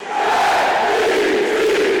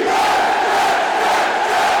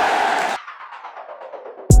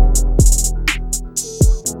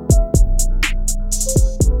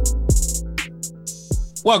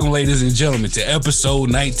Welcome, ladies and gentlemen, to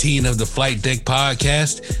episode 19 of the Flight Deck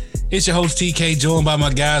Podcast. It's your host, TK, joined by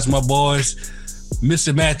my guys, my boys,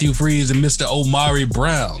 Mr. Matthew Freeze and Mr. Omari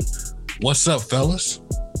Brown. What's up, fellas?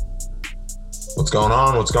 What's going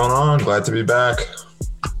on? Glad to be back.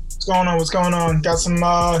 What's going on? Got some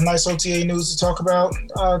nice OTA news to talk about.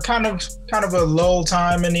 Kind of a lull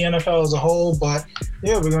time in the NFL as a whole, but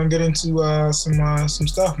yeah, we're gonna get into some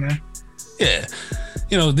stuff, man. Yeah,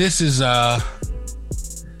 this is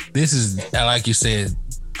like you said,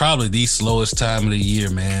 probably the slowest time of the year,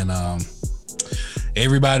 man.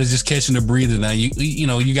 Everybody's just catching a breather now.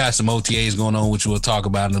 You got some OTAs going on, which we'll talk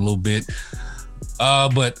about in a little bit.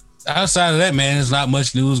 But outside of that, man, there's not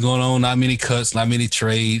much news going on. Not many cuts, not many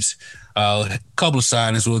trades. A couple of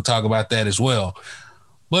signings. We'll talk about that as well.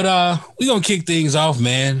 But we're gonna kick things off,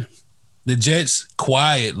 man. The Jets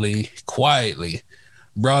quietly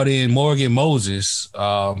brought in Morgan Moses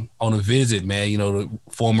on a visit, man. The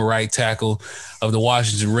former right tackle of the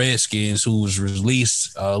Washington Redskins, who was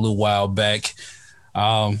released a little while back,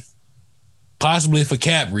 possibly for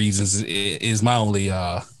cap reasons, is my only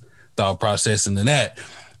thought process into that.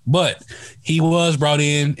 But he was brought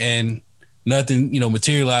in, and nothing,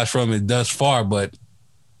 materialized from it thus far. But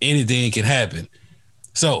anything can happen.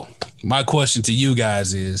 So my question to you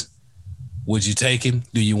guys is: would you take him?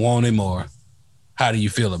 Do you want him, or how do you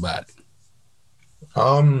feel about it?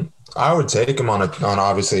 I would take him on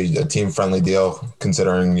obviously a team-friendly deal,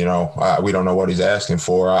 considering, we don't know what he's asking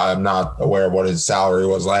for. I'm not aware of what his salary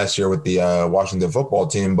was last year with the Washington football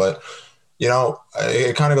team, but,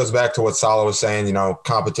 it kind of goes back to what Salah was saying,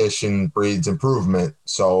 competition breeds improvement.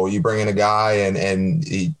 So you bring in a guy and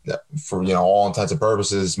he, for, all intents and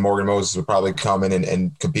purposes, Morgan Moses would probably come in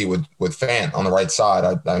and compete with Fant on the right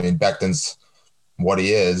side. I mean, Becton's what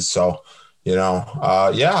he is. So,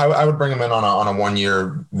 I would bring him in on a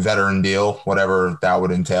 1-year veteran deal, whatever that would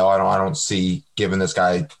entail. I don't see giving this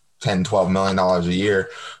guy $10-12 million a year,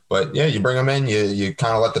 but yeah, you bring him in, you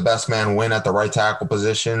kind of let the best man win at the right tackle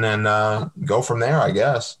position and go from there, I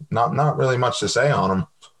guess. Not really much to say on him.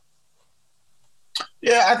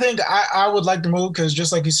 Yeah, I think I would like to move because,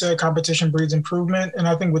 just like you said, competition breeds improvement. And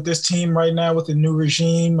I think with this team right now, with the new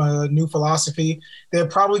regime, new philosophy, they're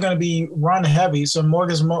probably going to be run heavy. So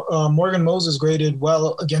Morgan Moses graded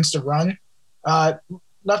well against the run.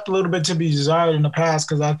 Left a little bit to be desired in the past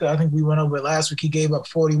because I think we went over it last week. He gave up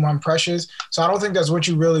 41 pressures. So I don't think that's what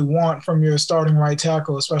you really want from your starting right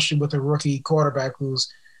tackle, especially with a rookie quarterback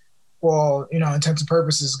who's, for all intents and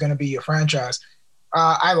purposes, is going to be your franchise.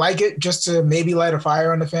 I like it just to maybe light a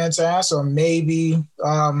fire on the Fant's ass, or maybe,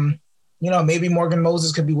 maybe Morgan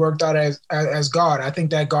Moses could be worked out as guard. I think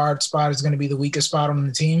that guard spot is going to be the weakest spot on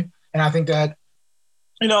the team. And I think that,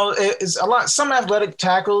 it's a lot. Some athletic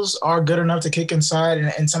tackles are good enough to kick inside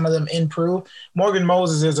and some of them improve. Morgan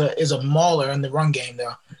Moses is a mauler in the run game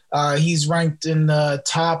though. He's ranked in the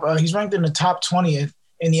top 20th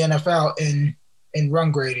in the NFL in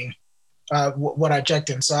run grading. What I checked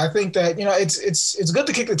in. So I think that, it's good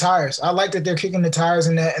to kick the tires. I like that they're kicking the tires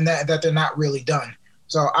and that they're not really done.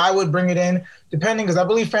 So I would bring it in, depending, because I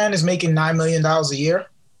believe Fant is making $9 million a year.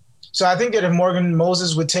 So I think that if Morgan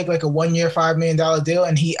Moses would take like a 1-year, $5 million deal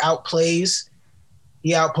and he outplays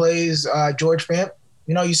George Fant,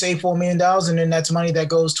 you save $4 million and then that's money that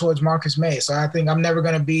goes towards Marcus Maye. So I think I'm never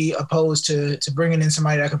going to be opposed to bringing in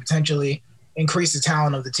somebody that could potentially increase the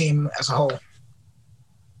talent of the team as a whole.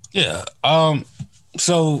 Yeah.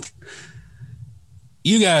 So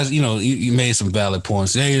you guys, you made some valid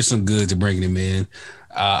points. There is some good to bringing him in.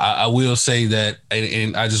 I will say that,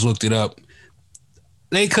 and I just looked it up.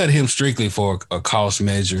 They cut him strictly for a cost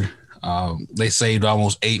measure. They saved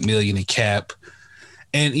almost $8 million in cap.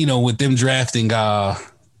 And, with them drafting, they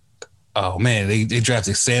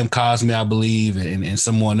drafted Sam Cosmi, I believe, and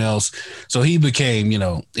someone else. So he became,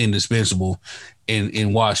 indispensable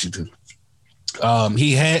in Washington.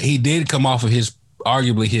 He did come off of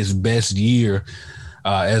arguably his best year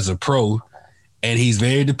as a pro, and he's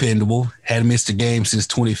very dependable. Hadn't missed a game since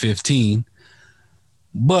 2015.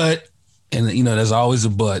 But, and there's always a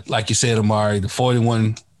but. Like you said, Omari, the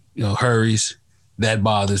 41 hurries, that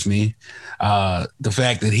bothers me. The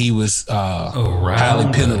fact that he was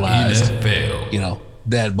highly penalized,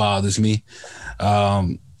 that bothers me.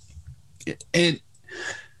 And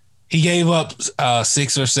he gave up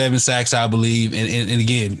 6 or 7 sacks, I believe. And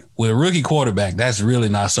again, with a rookie quarterback, that's really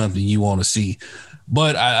not something you want to see.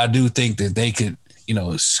 But I do think that they could,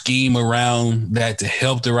 scheme around that to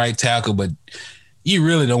help the right tackle. But you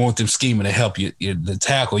really don't want them scheming to help the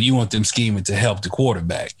tackle. You want them scheming to help the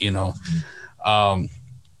quarterback,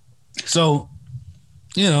 So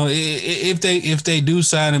if they do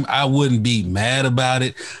sign him, I wouldn't be mad about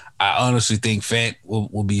it. I honestly think Fant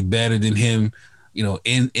will be better than him,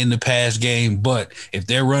 in the pass game. But if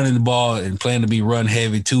they're running the ball and plan to be run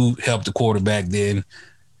heavy to help the quarterback, then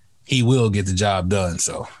he will get the job done.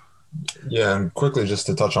 So. Yeah, and quickly just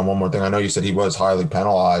to touch on one more thing. I know you said he was highly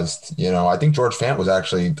penalized. I think George Fant was I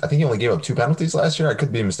think he only gave up 2 penalties last year. I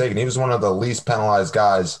could be mistaken. He was one of the least penalized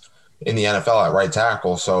guys in the NFL at right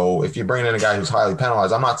tackle. So if you bring in a guy who's highly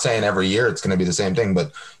penalized, I'm not saying every year it's going to be the same thing,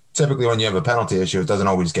 but typically when you have a penalty issue, it doesn't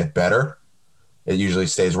always get better. It usually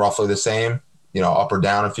stays roughly the same, up or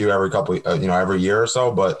down a few every year or so.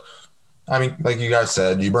 But I mean, like you guys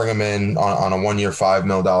said, you bring him in on a 1 year, $5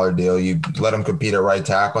 million deal. You let him compete at right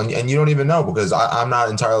tackle, and you don't even know because I'm not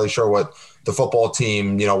entirely sure what the football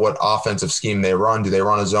team, what offensive scheme they run. Do they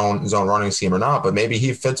run a zone running scheme or not? But maybe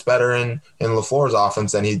he fits better in LaFleur's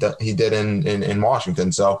offense than he did in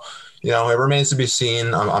Washington. So, it remains to be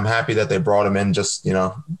seen. I'm happy that they brought him in just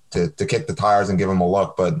to kick the tires and give him a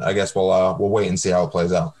look. But I guess we'll wait and see how it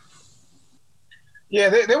plays out. Yeah,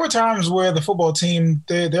 there were times where the football team,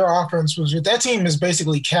 their offense that team is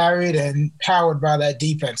basically carried and powered by that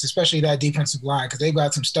defense, especially that defensive line, because they've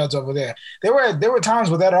got some studs over there. There were times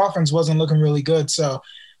where that offense wasn't looking really good. So,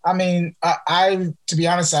 I mean, I to be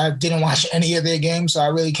honest, I didn't watch any of their games, so I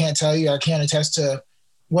really can't tell you. I can't attest to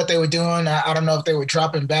what they were doing. I don't know if they were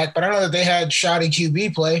dropping back, but I know that they had shoddy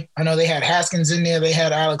QB play. I know they had Haskins in there, they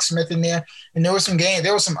had Alex Smith in there, and there were some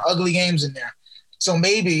ugly games in there. So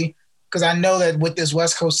maybe – because I know that with this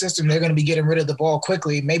West Coast system, they're going to be getting rid of the ball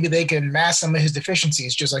quickly. Maybe they can mask some of his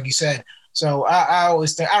deficiencies, just like you said. So I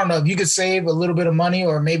always think, I don't know, if you could save a little bit of money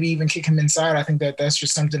or maybe even kick him inside, I think that's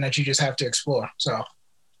just something that you just have to explore. So,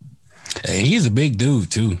 hey, he's a big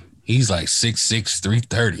dude too. He's like 6'6",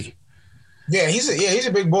 330. Yeah, he's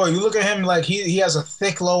a big boy. You look at him like he has a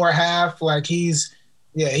thick lower half. Like he's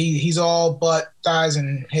all butt, thighs,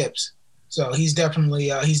 and hips. So he's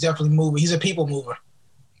definitely moving. He's a people mover.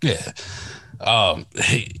 Yeah. That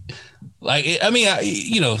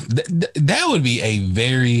would be a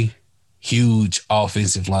very huge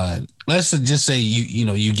offensive line. Let's just say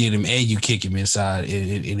you get him and you kick him inside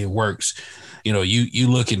and it works. You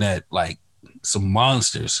looking at like some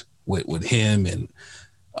monsters with him and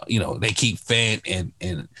they keep Fant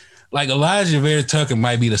and like Elijah Vera Tucker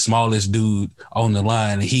might be the smallest dude on the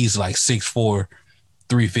line and he's like 6'4",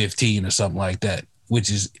 315 or something like that, which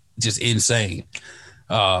is just insane.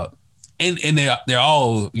 And they're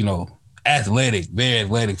all, athletic, very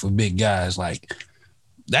athletic for big guys. Like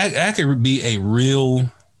that could be a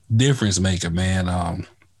real difference maker, man.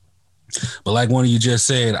 But like one of you just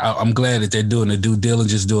said, I'm glad that they're doing the due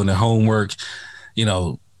diligence, doing the homework,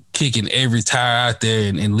 kicking every tire out there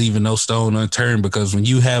and leaving no stone unturned, because when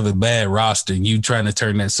you have a bad roster and you trying to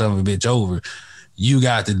turn that son of a bitch over, you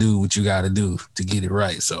got to do what you got to do to get it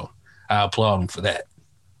right. So I applaud them for that.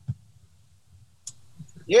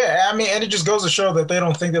 Yeah, I mean, and it just goes to show that they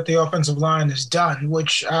don't think that the offensive line is done,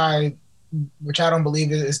 which I don't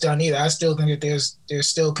believe is done either. I still think that there's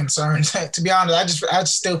still concerns. To be honest, I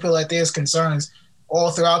just still feel like there's concerns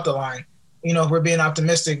all throughout the line. If we're being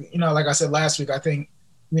optimistic, like I said last week, I think,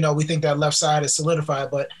 we think that left side is solidified,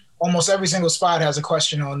 but almost every single spot has a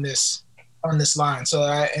question on this line. So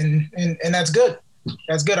and that's good.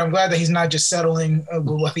 That's good. I'm glad that he's not just settling with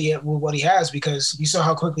what he has, because you saw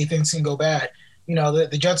how quickly things can go bad.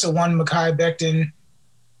 The Jets are one Mekhi Becton,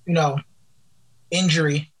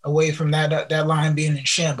 injury away from that line being in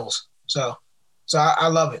shambles. So I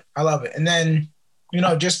love it. I love it. And then,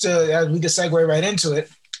 just as we could segue right into it,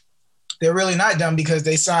 they're really not done because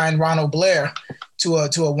they signed Ronald Blair to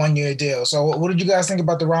a 1 year deal. So what did you guys think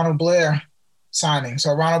about the Ronald Blair signing?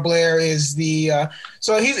 So Ronald Blair is he's a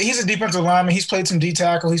defensive lineman. He's played some D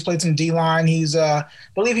tackle. He's played some D line. He's I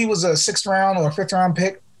believe he was a 6th round or 5th round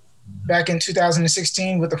pick back in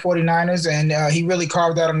 2016 with the 49ers. And he really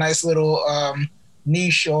carved out a nice little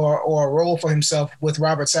niche or role for himself with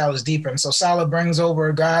Robert Saleh's defense. So Saleh brings over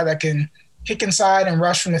a guy that can kick inside and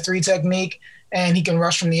rush from the 3 technique, and he can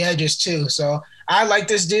rush from the edges too. So I like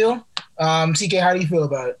this deal. TK, how do you feel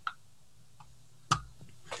about it?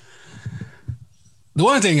 The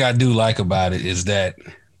one thing I do like about it is that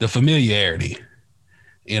the familiarity.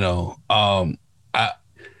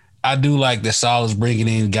 I do like that Saleh's bringing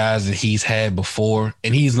in guys that he's had before,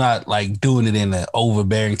 and he's not like doing it in an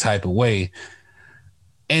overbearing type of way.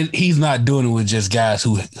 And he's not doing it with just guys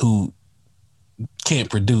who can't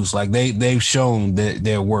produce. Like they've shown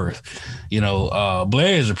their worth.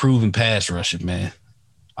 Blair is a proven pass rusher, man.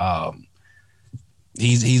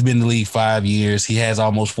 He's been in the league 5 years. He has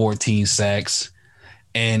almost 14 sacks.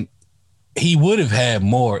 And he would have had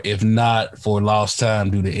more if not for lost time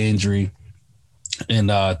due to injury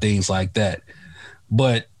and things like that.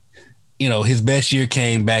 But, you know, his best year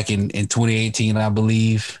came back in 2018, I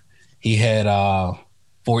believe. He had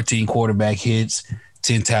 14 quarterback hits,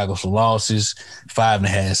 10 tackles for losses,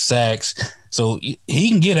 5.5 sacks. So he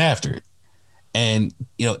can get after it. And,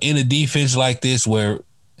 you know, in a defense like this where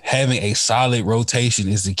having a solid rotation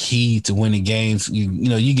is the key to winning games, you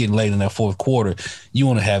know, you get late in that fourth quarter, you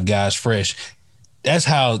want to have guys fresh. That's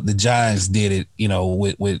how the Giants did it, you know,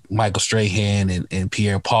 with Michael Strahan and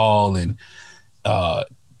Pierre Paul and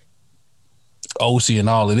OC and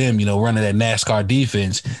all of them, you know, running that NASCAR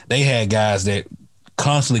defense. They had guys that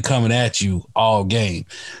constantly coming at you all game.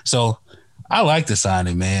 So I like the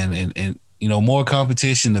signing, man. And you know, more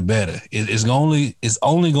competition, the better. It's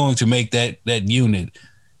only going to make that unit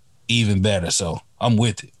even better. So I'm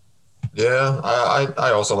with it. Yeah,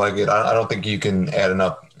 I also like it. I don't think you can add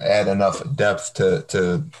enough depth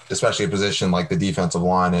to especially a position like the defensive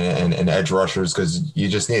line and edge rushers, because you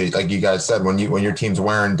just need it. Like you guys said, when your team's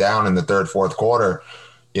wearing down in the third, fourth quarter,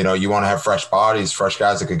 you know, you want to have fresh bodies, fresh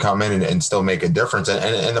guys that can come in and still make a difference.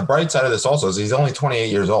 And the bright side of this also is he's only 28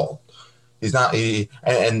 years old. He's not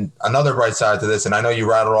and another bright side to this, and I know you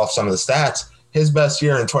rattled off some of the stats. His best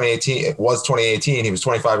year in 2018 was 2018. He was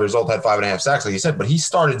 25 years old, had 5.5 sacks, like you said, but he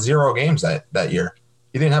started 0 games that year.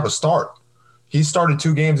 He didn't have a start. He started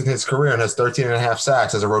 2 games in his career and has 13.5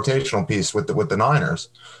 sacks as a rotational piece with the Niners.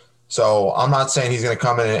 So I'm not saying he's going to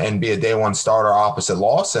come in and be a day one starter opposite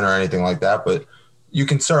Lawson or anything like that, but you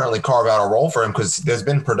can certainly carve out a role for him because there's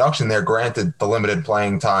been production there, granted the limited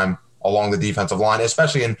playing time along the defensive line,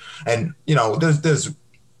 especially and you know, there's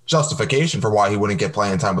justification for why he wouldn't get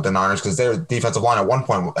playing time with the Niners because their defensive line at one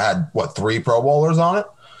point had 3 Pro Bowlers on it.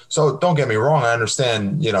 So don't get me wrong, I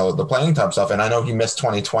understand, you know, the playing time stuff, and I know he missed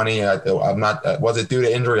 2020. I'm not was it due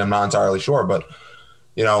to injury? I'm not entirely sure, but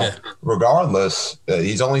you know, regardless,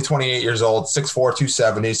 he's only 28 years old, 6'4",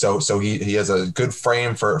 270. So he has a good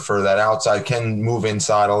frame for that outside, can move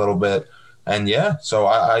inside a little bit. And yeah, so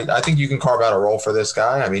I think you can carve out a role for this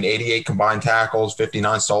guy. I mean, 88 combined tackles,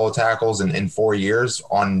 59 solo tackles in 4 years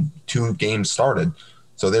on 2 games started.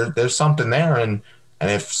 So there's something there. And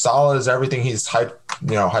if Saleh is everything he's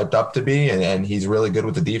hyped up to be, and he's really good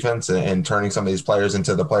with the defense and turning some of these players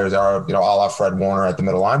into the players that are, you know, a la Fred Warner at the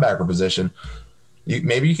middle linebacker position,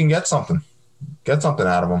 maybe you can get something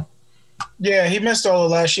out of him. Yeah, he missed all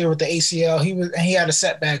of last year with the ACL. He had a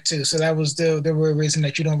setback too, so that was the real reason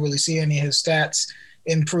that you don't really see any of his stats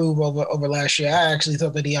improve over last year. I actually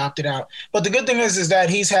thought that he opted out. But the good thing is that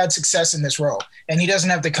he's had success in this role, and he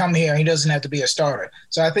doesn't have to come here. He doesn't have to be a starter.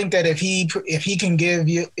 So I think that if he can give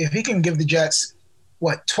the Jets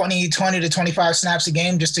 20 to 25 snaps a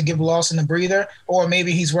game just to give Lawson a breather, or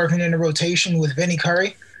maybe he's working in a rotation with Vinny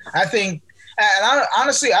Curry, I think. And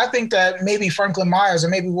honestly, I think that maybe Franklin Myers, or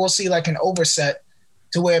maybe we'll see like an overset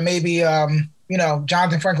to where maybe, you know,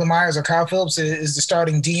 Jonathan Franklin Myers or Kyle Phillips is the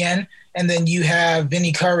starting DN. And then you have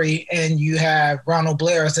Vinny Curry and you have Ronald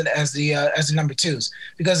Blair as the number 2s.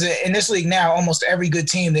 Because in this league now, almost every good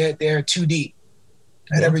team, they're 2 deep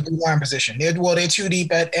at every line position. They're 2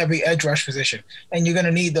 deep at every edge rush position. And you're going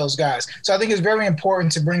to need those guys. So I think it's very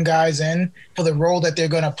important to bring guys in for the role that they're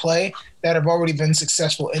going to play that have already been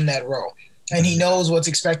successful in that role. And he knows what's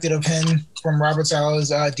expected of him from Robert Saleh's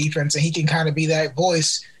defense, and he can kind of be that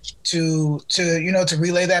voice to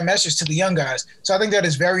relay that message to the young guys. So I think that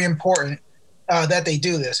is very important that they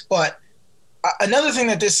do this. But another thing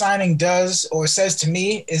that this signing does or says to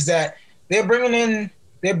me is that they're bringing in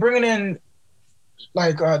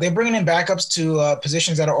backups to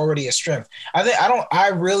positions that are already a strength. I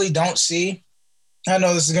really don't see. I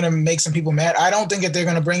know this is going to make some people mad. I don't think that they're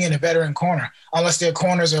going to bring in a veteran corner unless their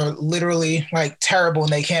corners are literally like terrible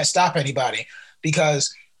and they can't stop anybody,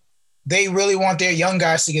 because they really want their young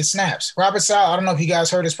guys to get snaps. Robert Saleh, I don't know if you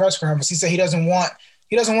guys heard his press conference. He said he doesn't want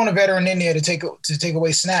a veteran in there to take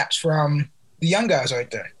away snaps from the young guys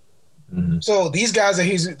right there. Mm-hmm. So these guys that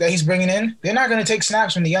he's bringing in, they're not going to take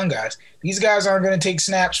snaps from the young guys. These guys aren't going to take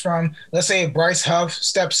snaps from, let's say, if Bryce Huff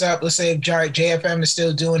steps up, let's say if JFM is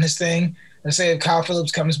still doing his thing. Let's say if Kyle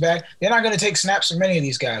Phillips comes back, they're not going to take snaps from many of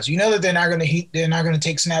these guys. You know that they're not going to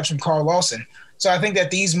take snaps from Carl Lawson. So I think that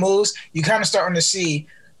these moves, you're kind of starting to see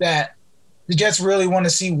that the Jets really want to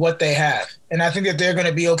see what they have, and I think that they're going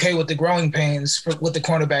to be okay with the growing pains with the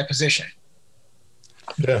cornerback position.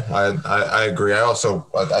 Yeah, I agree.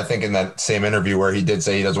 I think in that same interview where he did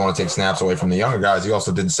say he doesn't want to take snaps away from the younger guys, he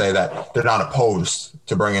also did say that they're not opposed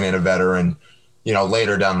to bringing in a veteran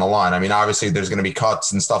later down the line. I mean, obviously there's going to be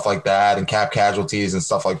cuts and stuff like that and cap casualties and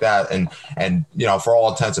stuff like that. And for all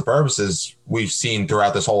intents and purposes, we've seen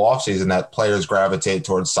throughout this whole offseason that players gravitate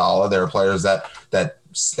towards Saleh. There are players that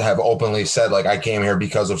have openly said, like, I came here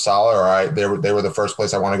because of Saleh, or they were the first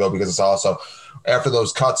place I want to go because of Saleh. So after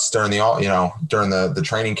those cuts during the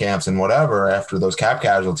training camps and whatever, after those cap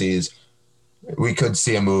casualties, we could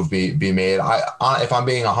see a move be made. If I'm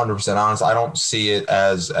being 100% honest, I don't see it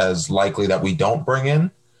as likely that we don't bring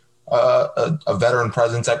in a veteran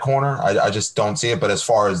presence at corner. I just don't see it. But as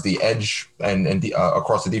far as the edge and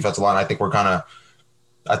across the defensive line, I think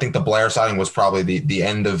the Blair signing was probably the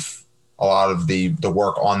end of a lot of the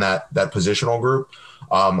work on that positional group.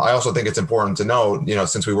 I also think it's important to note,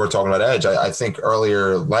 since we were talking about edge, I think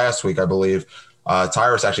earlier last week, I believe,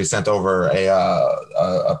 Tyrus actually sent over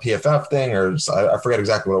a PFF thing, or I forget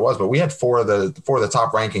exactly what it was, but we had four of the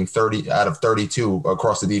top ranking 30 out of 32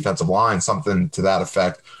 across the defensive line, something to that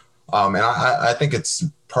effect. And I think it's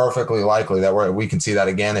perfectly likely that we can see that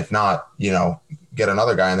again. If not, get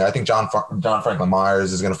another guy in there. I think John Franklin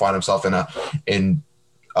Myers is going to find himself in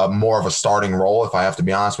more of a starting role, if I have to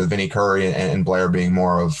be honest, with Vinny Curry and Blair being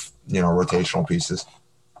more of rotational pieces.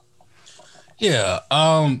 Yeah.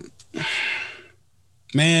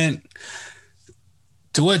 Man,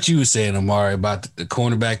 to what you were saying, Amari, about the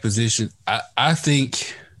cornerback position, I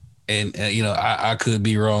think, and I could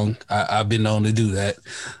be wrong. I've been known to do that,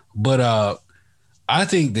 but I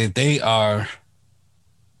think that they are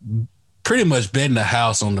pretty much betting the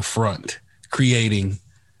house on the front, creating,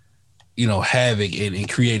 havoc and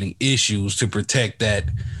creating issues to protect that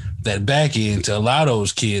back end, to allow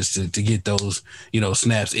those kids to get those,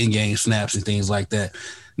 snaps, in-game snaps and things like that.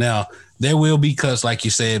 Now, there will be cuts, like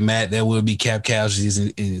you said, Matt. There will be cap casualties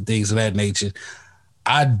and things of that nature.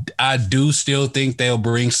 I do still think they'll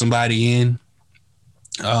bring somebody in.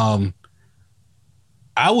 I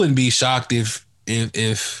wouldn't be shocked if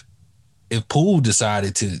Poole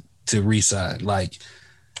decided to re-sign. Like,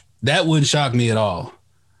 that wouldn't shock me at all.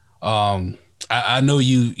 I know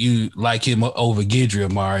you like him over Guidry,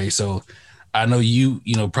 Amari, so I know you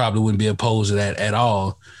probably wouldn't be opposed to that at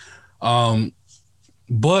all.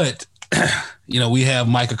 But we have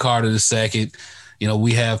Micah Carter II.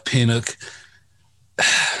 We have Pinnock.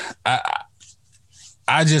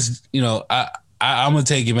 I just, I'm gonna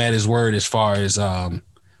take him at his word as far as the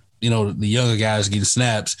younger guys getting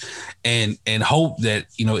snaps and hope that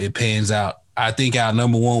it pans out. I think our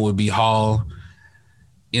number one would be Hall.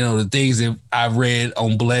 The things that I've read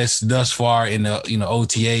on Bless thus far in the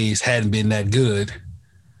OTAs hadn't been that good.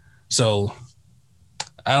 So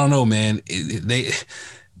I don't know, man.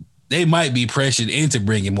 They might be pressured into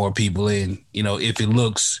bringing more people in, if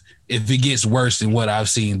it gets worse than what I've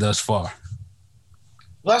seen thus far.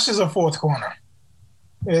 Bless is a fourth corner.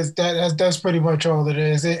 That's pretty much all it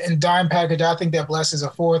is. In dime package, I think that Bless is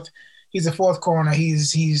a fourth. He's a fourth corner. He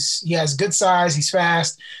has good size. He's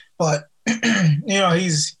fast, but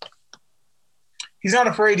he's not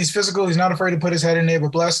afraid. He's physical. He's not afraid to put his head in there.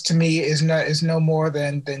 But Bless, to me, is no more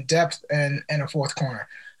than depth and a fourth corner.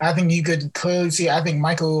 I think you could clearly see. I think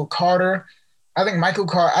Michael Carter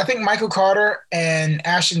and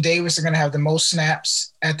Ashton Davis are going to have the most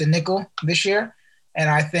snaps at the nickel this year, and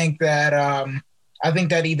I think that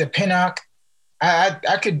either Pinnock,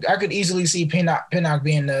 I could easily see Pinnock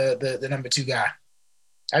being the number two guy.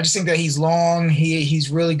 I just think that he's long. He's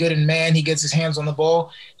really good in man. He gets his hands on the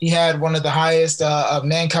ball. He had one of the highest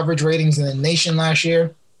man coverage ratings in the nation last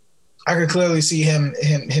year. I could clearly see him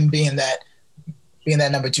being that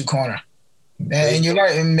number two corner. And you're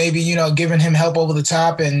right. And maybe, giving him help over the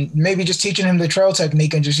top and maybe just teaching him the trail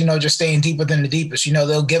technique and just staying deeper than the deepest.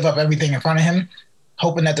 They'll give up everything in front of him,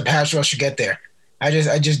 hoping that the pass rush should get there. I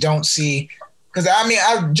just don't see, because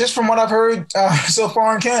just from what I've heard so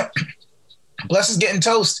far in camp, Bless is getting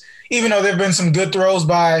toast, even though there've been some good throws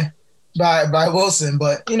by Wilson.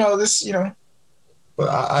 But But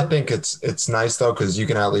I think it's nice though, because you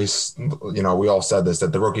can at least, we all said this,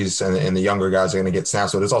 that the rookies and the younger guys are going to get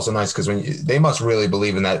snaps. But it's also nice because they must really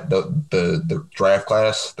believe in that the draft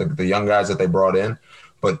class, the young guys that they brought in.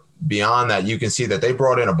 But beyond that, you can see that they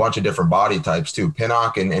brought in a bunch of different body types too.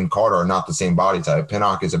 Pinnock and Carter are not the same body type.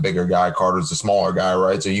 Pinnock is a bigger guy. Carter's a smaller guy,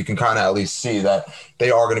 right? So you can kind of at least see that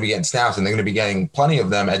they are going to be getting snaps, and they're going to be getting plenty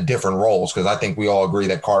of them at different roles, because I think we all agree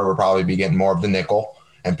that Carter would probably be getting more of the nickel.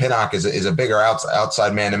 And Pinnock is a bigger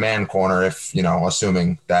outside man-to-man corner, if,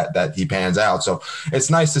 assuming that he pans out. So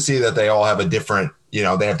it's nice to see that they all have a different, they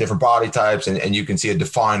have different body types, and you can see a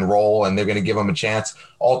defined role, and they're going to give them a chance.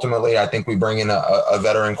 Ultimately, I think we bring in a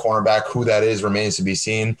veteran cornerback. Who that is remains to be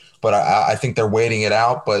seen. But I think they're waiting it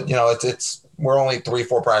out. But, we're only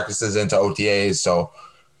 3-4 practices into OTAs, so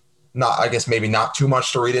maybe not too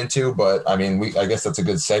much to read into, but I mean, I guess that's a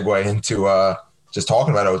good segue into just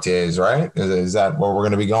talking about OTAs, right? Is that what we're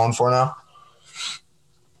going to be going for now?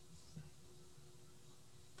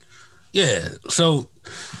 Yeah. So,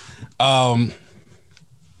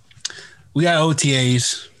 we got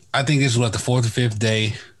OTAs. I think this is the 4th or 5th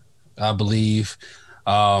day, I believe.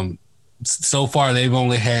 So far, they've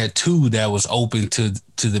only had 2 that was open to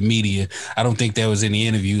the media. I don't think there was any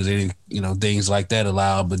interviews, any things like that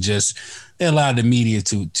allowed, but just they allowed the media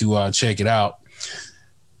to check it out.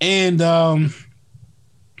 And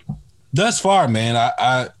thus far, man,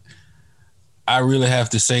 I really have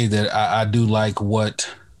to say that I do like what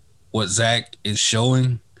Zach is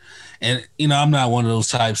showing. And, I'm not one of those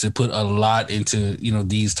types that put a lot into,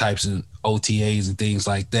 these types of OTAs and things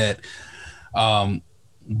like that.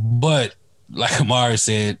 But like Amari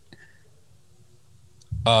said,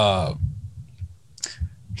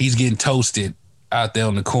 he's getting toasted out there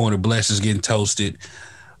on the corner. Bless is getting toasted.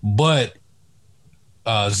 But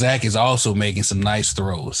Zach is also making some nice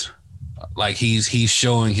throws. Like he's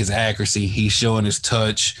showing his accuracy. He's showing his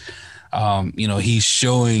touch. He's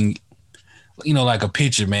showing like a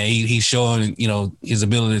pitcher, man. He's showing, his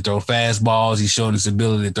ability to throw fastballs. He's showing his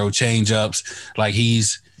ability to throw changeups. Like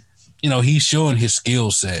he's showing his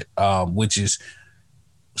skill set, which is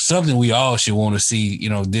something we all should want to see,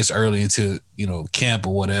 this early into, camp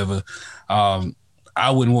or whatever.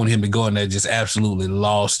 I wouldn't want him to go in there just absolutely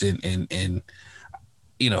lost and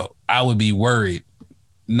I would be worried.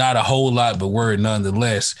 Not a whole lot, but worried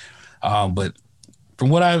nonetheless. But from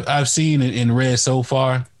what I've seen and read so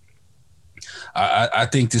far, I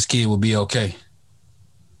think this kid will be okay.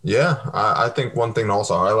 Yeah, I think one thing to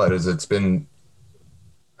also highlight is it's been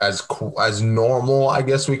as normal, I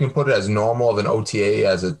guess we can put it, as normal of an OTA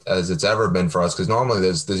as it's ever been for us. Because normally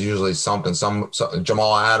there's usually something. Some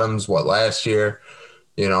Jamal Adams, last year,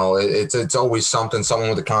 it's always something. Someone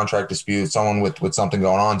with a contract dispute, someone with something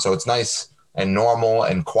going on. So it's nice and normal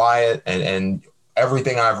and quiet and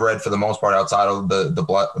everything I've read for the most part outside of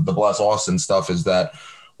the Bless Austin stuff is that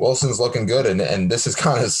Wilson's looking good, and this is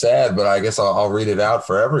kind of sad, but I guess I'll read it out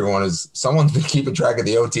for everyone. Is someone's been keeping track of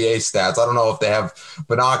the OTA stats? I don't know if they have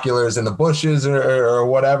binoculars in the bushes or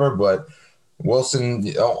whatever, but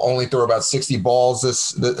Wilson only threw about 60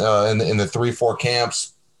 balls in the 3-4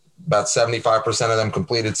 camps. About 75% of them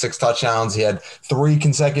completed 6 touchdowns. He had 3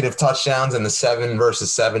 consecutive touchdowns in the 7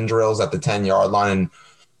 versus 7 drills at the 10-yard line. And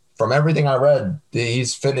from everything I read,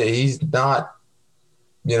 he's not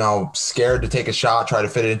scared to take a shot, try to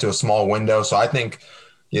fit it into a small window. So I think,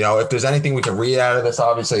 if there's anything we can read out of this,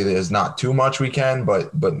 obviously there's not too much we can,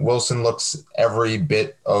 but Wilson looks every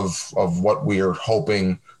bit of what we are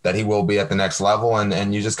hoping that he will be at the next level.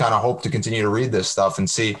 And you just kind of hope to continue to read this stuff and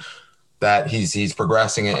see that he's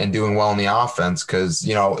progressing and doing well in the offense. Cause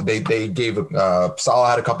they gave Saleh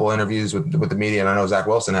had a couple of interviews with the media, and I know Zach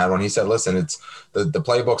Wilson had one. He said, listen, it's the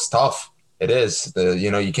playbook's tough. It is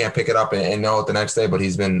you can't pick it up and know it the next day, but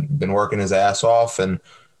he's been working his ass off and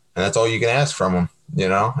that's all you can ask from him,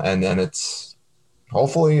 and then it's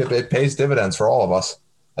hopefully it pays dividends for all of us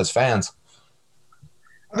as fans.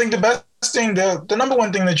 I think the best thing, the number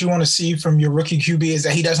one thing that you want to see from your rookie QB is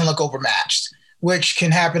that he doesn't look overmatched, which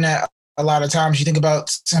can happen at a lot of times. You think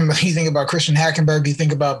about Christian Hackenberg, you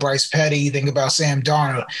think about Bryce Petty, you think about Sam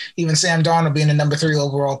Darnold. Even Sam Darnold being the number 3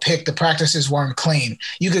 overall pick, the practices weren't clean.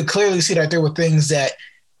 You could clearly see that there were things that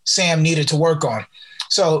Sam needed to work on.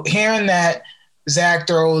 So hearing that Zach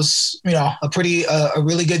throws, a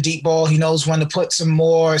really good deep ball, he knows when to put some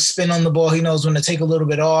more spin on the ball, he knows when to take a little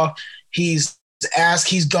bit off. He's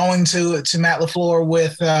going to Matt LaFleur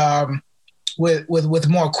with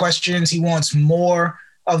more questions. He wants more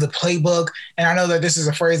of the playbook. And I know that this is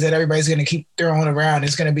a phrase that everybody's going to keep throwing around.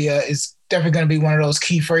 It's definitely going to be one of those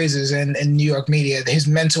key phrases in New York media, his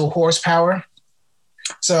mental horsepower.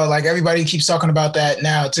 So like everybody keeps talking about that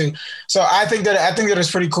now too. So I think that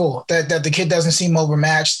it's pretty cool that the kid doesn't seem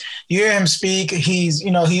overmatched. You hear him speak. He's,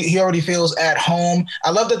 he already feels at home.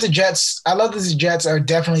 I love that the Jets are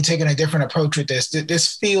definitely taking a different approach with this.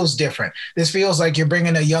 This feels different. This feels like you're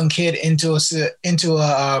bringing a young kid into a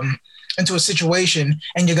situation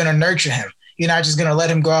and you're going to nurture him. You're not just going to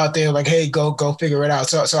let him go out there like, hey, go figure it out.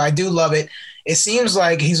 So I do love it. It seems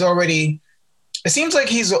like he's already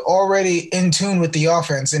in tune with the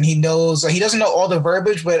offense, and he knows, he doesn't know all the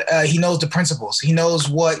verbiage, but he knows the principles. He knows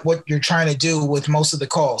what you're trying to do with most of the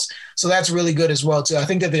calls. So that's really good as well too. I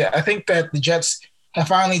think that the Jets have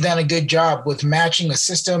finally done a good job with matching a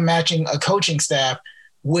system, matching a coaching staff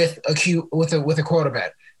with a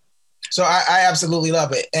quarterback. So I absolutely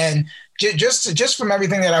love it. And just from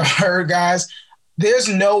everything that I've heard, guys, there's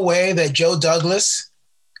no way that Joe Douglas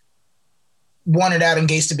wanted Adam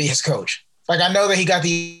Gase to be his coach. Like, I know that he got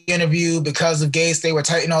the interview because of Gase, they were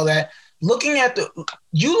tight and all that. Look at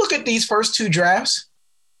these first two drafts,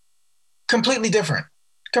 completely different.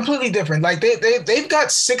 Like they've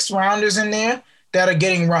got 6 rounders in there that are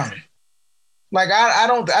getting run. Like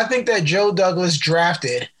I think Joe Douglas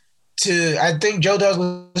drafted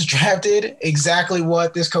exactly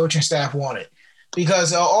what this coaching staff wanted.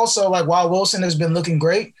 Because also, like, while Wilson has been looking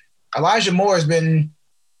great, Elijah Moore has been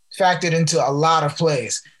factored into a lot of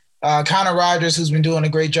plays. Connor Rogers, who's been doing a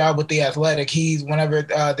great job with The Athletic, whenever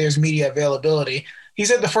there's media availability, he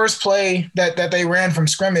said the first play that they ran from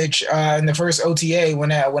scrimmage in the first OTA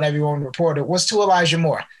when everyone reported was to Elijah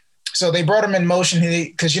Moore. So they brought him in motion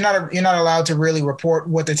because you're not allowed to really report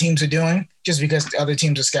what the teams are doing just because other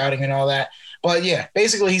teams are scouting and all that. But yeah,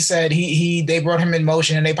 basically he said they brought him in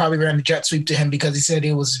motion and they probably ran the jet sweep to him because he said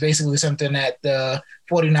it was basically something that the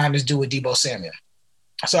 49ers do with Deebo Samuel.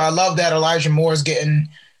 So I love that Elijah Moore is getting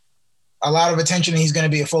a lot of attention and he's going to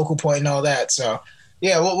be a focal point and all that. So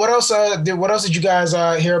yeah, what else did you guys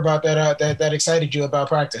hear about that excited you about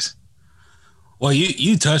practice? Well,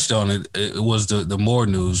 you touched on it. It was the Moore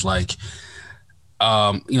news. Like,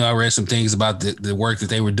 I read some things about the work that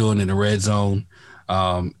they were doing in the red zone,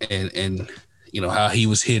 and how he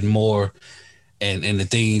was hitting Moore, and the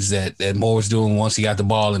things that Moore was doing once he got the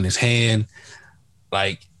ball in his hand.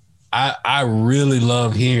 Like, I really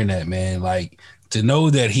love hearing that, man. Like, to know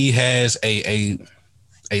that he has a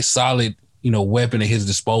solid weapon at his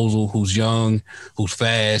disposal, who's young, who's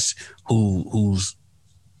fast, who's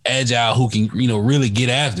agile, who can, really get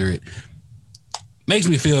after it, makes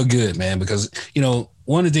me feel good, man, because,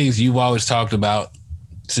 one of the things you've always talked about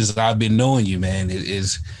since I've been knowing you, man,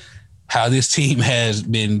 is how this team has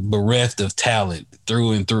been bereft of talent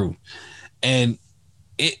through and through. And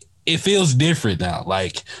it feels different now.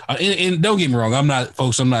 Like, and don't get me wrong, I'm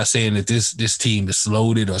not saying that this team is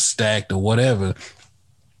loaded or stacked or whatever,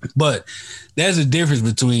 but there's a difference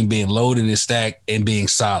between being loaded and stacked and being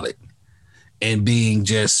solid and being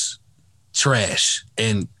just trash.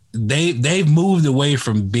 And they've moved away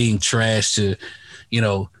from being trash to,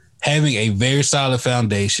 having a very solid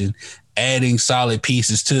foundation, adding solid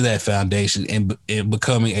pieces to that foundation and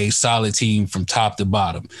becoming a solid team from top to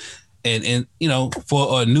bottom. And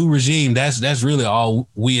for a new regime, that's really all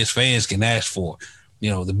we as fans can ask for.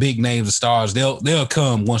 The big names, the stars, they'll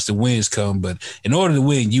come once the wins come. But in order to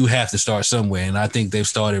win, you have to start somewhere. And I think they've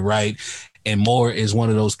started right. And Moore is one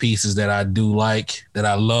of those pieces that I do like, that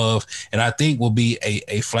I love, and I think will be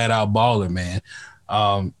a flat-out baller, man.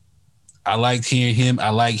 I liked hearing him. I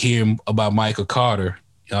like hearing about Michael Carter.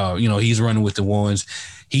 He's running with the ones.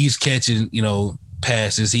 He's catching,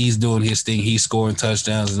 passes. He's doing his thing. He's scoring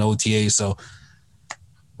touchdowns and OTAs. So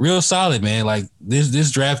real solid, man. Like,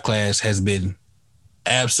 this draft class has been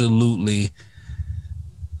absolutely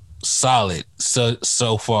solid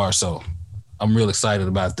so far. So I'm real excited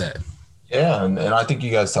about that. Yeah, and I think you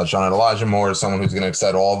guys touched on it. Elijah Moore is someone who's going to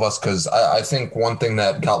excite all of us because I think one thing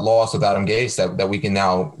that got lost with Adam Gase that we can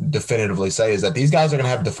now definitively say is that these guys are going to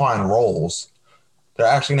have defined roles. They're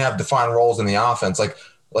actually going to have defined roles in the offense.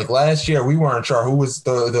 Like last year, we weren't sure who was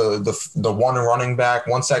the one running back.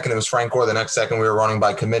 1 second it was Frank Gore. The next second we were running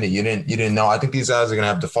by committee. You didn't know. I think these guys are going to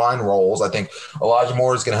have defined roles. I think Elijah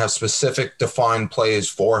Moore is going to have specific defined plays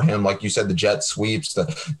for him, like you said, the jet sweeps,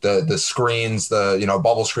 the screens, the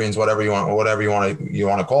bubble screens, whatever you want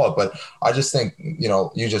to call it. But I just think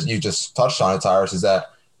you just touched on it, Tyrus, is that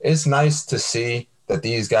it's nice to see that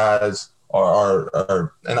these guys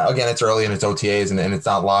are and again, it's early and it's OTAs and it's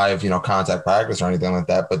not live, contact practice or anything like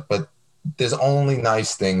that. But there's only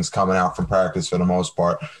nice things coming out from practice for the most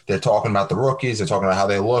part. They're talking about the rookies. They're talking about how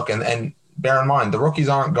they look. And bear in mind, the rookies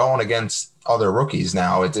aren't going against other rookies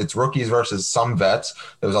now. It's rookies versus some vets.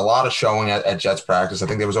 There was a lot of showing at Jets practice. I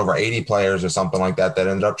think there was over 80 players or something like that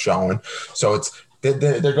ended up showing. So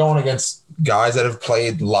they're going against guys that have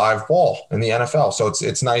played live ball in the NFL. So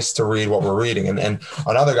it's nice to read what we're reading. And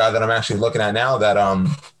another guy that I'm actually looking at now that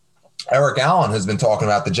Eric Allen has been talking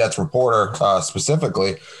about, the Jets reporter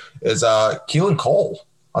specifically, is Keelan Cole,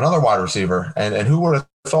 another wide receiver. And who would have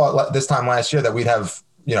thought this time last year that we'd have,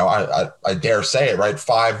 I dare say it, right,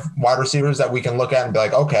 5 wide receivers that we can look at and be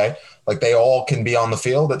like, okay, like they all can be on the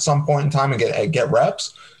field at some point in time and get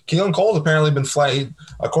reps. Keelan Cole's apparently been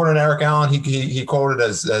according to Eric Allen, he quoted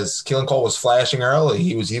as Keelan Cole was flashing early.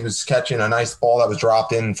 He was catching a nice ball that was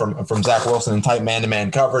dropped in from Zach Wilson in tight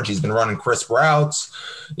man-to-man coverage. He's been running crisp routes,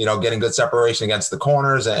 getting good separation against the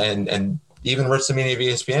corners and even Rich Cimini of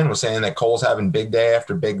ESPN was saying that Cole's having big day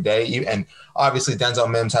after big day. And obviously Denzel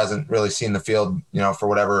Mims hasn't really seen the field, for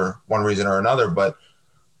whatever one reason or another. But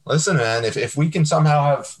listen, man, if we can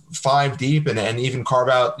somehow have 5 deep and even carve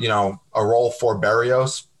out, a role for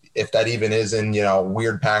Berrios, if that even is in,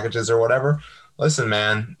 weird packages or whatever, listen,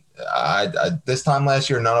 man, I this time last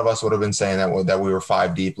year, none of us would have been saying that we were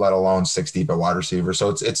 5 deep, let alone 6 deep at wide receiver. So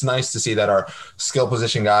it's nice to see that our skill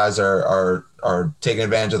position guys are taking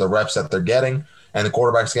advantage of the reps that they're getting, and the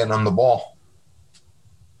quarterback's getting them the ball.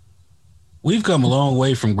 We've come a long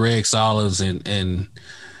way from Greg Sollers and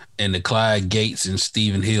the Clyde Gates and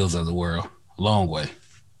Stephen Hills of the world. A long way.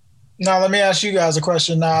 Now, let me ask you guys a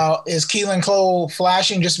question. Now, is Keelan Cole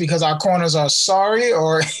flashing just because our corners are sorry,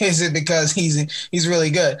 or is it because he's really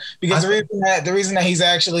good? Because the reason that he's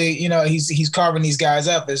actually, he's carving these guys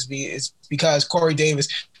up is because Corey Davis.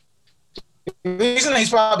 The reason that he's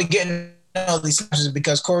probably getting all these snaps is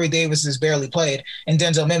because Corey Davis has barely played and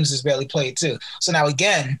Denzel Mims has barely played too. So now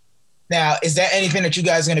again. Now, is that anything that you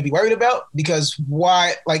guys are going to be worried about? Because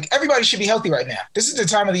everybody should be healthy right now. This is the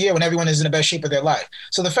time of the year when everyone is in the best shape of their life.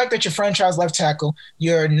 So the fact that your franchise left tackle,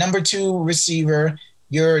 your number 2 receiver,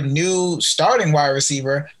 your new starting wide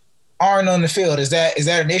receiver aren't on the field, is that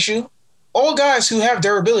an issue? All guys who have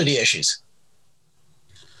durability issues.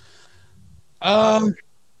 For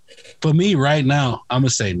me right now, I'm going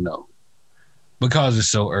to say no because it's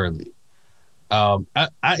so early. And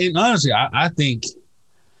honestly, I think –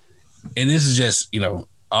 and this is just,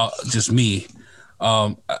 just me.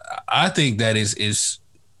 I think that is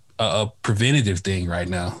a preventative thing right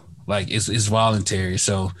now. Like it's voluntary.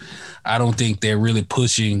 So I don't think they're really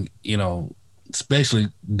pushing, especially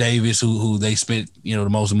Davis, who they spent, the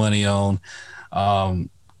most money on,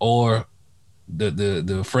 or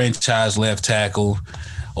the franchise left tackle,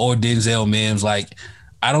 or Denzel Mims. Like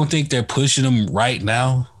I don't think they're pushing them right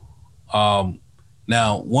now.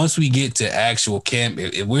 Now, once we get to actual camp,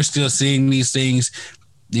 if we're still seeing these things,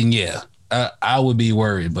 then yeah, I would be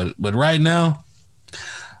worried. But right now,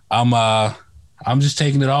 I'm just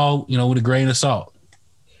taking it all, with a grain of salt.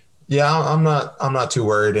 Yeah, I'm not too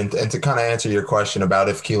worried. And to kind of answer your question about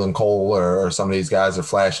if Keelan Cole or some of these guys are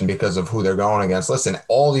flashing because of who they're going against, listen,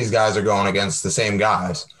 all these guys are going against the same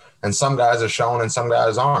guys, and some guys are showing and some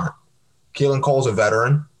guys aren't. Keelan Cole's a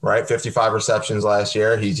veteran, right? 55 receptions last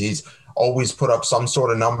year. He's always put up some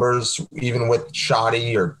sort of numbers, even with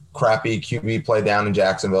shoddy or crappy QB play down in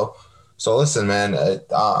Jacksonville. So listen, man,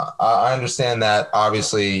 I understand that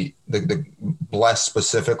obviously the Bless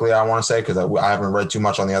specifically, I want to say, because I haven't read too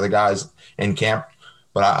much on the other guys in camp,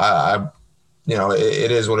 but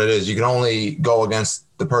it is what it is. You can only go against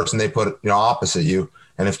the person they put, opposite you.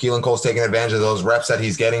 And if Keelan Cole's taking advantage of those reps that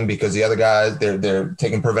he's getting because the other guys, they're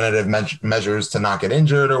taking preventative measures to not get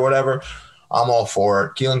injured or whatever, I'm all for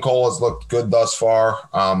it. Keelan Cole has looked good thus far.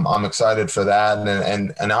 I'm excited for that.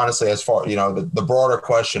 And honestly, as far, the broader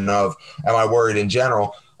question of, am I worried in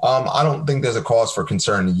general? I don't think there's a cause for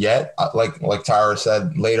concern yet. Like Tyra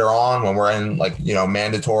said, later on when we're in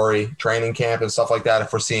mandatory training camp and stuff like that,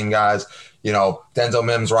 if we're seeing guys, Denzel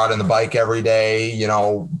Mims riding the bike every day,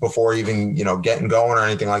 before even, getting going or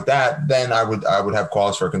anything like that, then I would have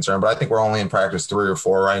cause for concern. But I think we're only in practice 3 or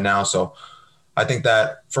 4 right now. So I think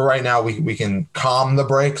that for right now we can calm the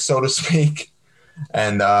brakes, so to speak,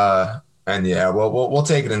 and yeah, we'll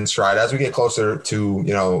take it in stride as we get closer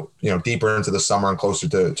to deeper into the summer and closer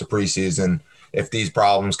to preseason. If these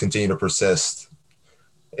problems continue to persist,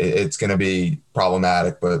 it's going to be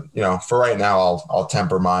problematic. But for right now, I'll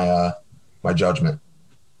temper my my judgment.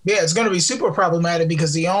 Yeah, it's going to be super problematic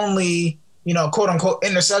because the only quote unquote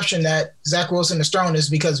interception that Zach Wilson has thrown is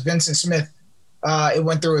because Vincent Smith it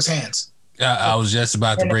went through his hands. I was just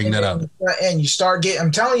about to bring that up. And you start getting, I'm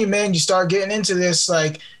telling you, man, you start getting into this.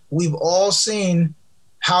 Like we've all seen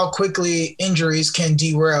how quickly injuries can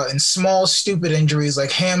derail, and small, stupid injuries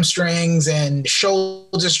like hamstrings and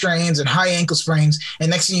shoulder strains and high ankle sprains. And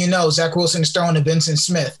next thing you know, Zach Wilson is throwing to Vincent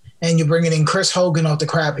Smith, and you're bringing in Chris Hogan off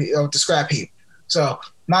the scrap heap. So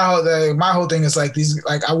my whole thing is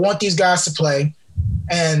I want these guys to play,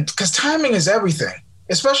 and because timing is everything.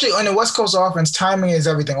 Especially on the West Coast offense, timing is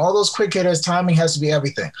everything. All those quick hitters, timing has to be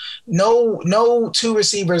everything. No 2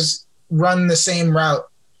 receivers run the same route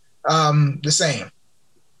the same.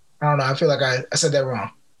 I don't know. I feel like I said that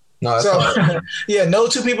wrong. No, that's not yeah, no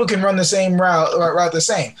 2 people can run the same route the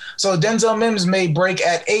same. So Denzel Mims may break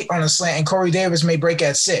at 8 on a slant, and Corey Davis may break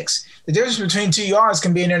at 6. The difference between 2 yards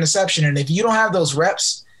can be an interception, and if you don't have those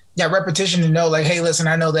reps, repetition to know, hey, listen,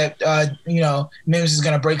 I know that Mims is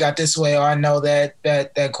going to break out this way, or I know that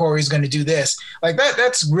Corey's going to do this.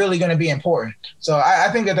 That's really going to be important. So I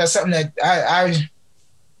think that's something that I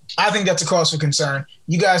I think that's a cause for concern.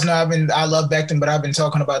 You guys know I love Becton, but I've been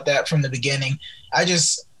talking about that from the beginning. I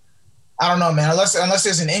don't know, man. Unless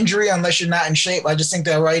there's an injury, unless you're not in shape, I just think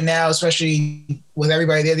that right now, especially with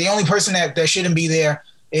everybody there, the only person that shouldn't be there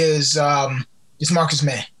is Marcus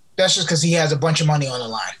Maye. That's just because he has a bunch of money on the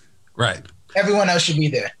line. Right. Everyone else should be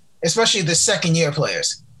there, especially the second-year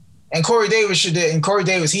players. And Corey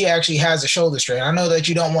Davis he actually has a shoulder strain. I know that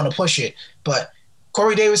you don't want to push it, but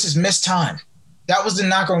Corey Davis has missed time. That was the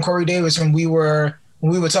knock on Corey Davis when we were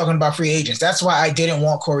talking about free agents. That's why I didn't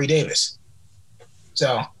want Corey Davis.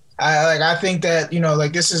 So I think that,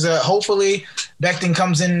 this is hopefully Becton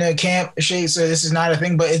comes into camp, so this is not a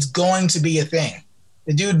thing, but it's going to be a thing.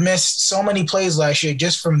 The dude missed so many plays last year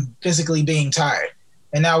just from physically being tired.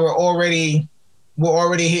 And now we're already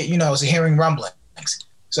hearing rumblings.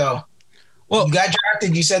 So you got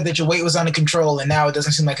drafted, you said that your weight was under control, and now it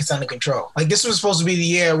doesn't seem like it's under control. Like, this was supposed to be the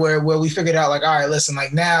year where we figured out, like, all right, listen,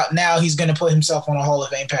 like now he's going to put himself on a Hall of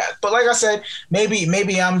Fame path. But like I said,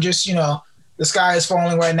 maybe I'm just, the sky is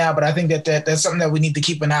falling right now, but I think that's something that we need to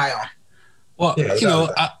keep an eye on. Well,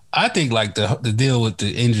 I think like the deal with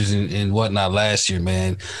the injuries and whatnot last year,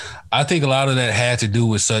 man, I think a lot of that had to do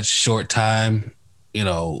with such short time,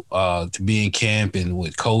 to be in camp and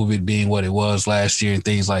with COVID being what it was last year and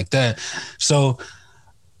things like that. So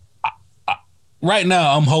right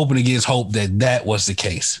now I'm hoping against hope that was the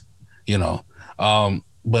case,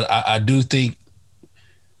 but I do think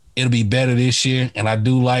it'll be better this year. And I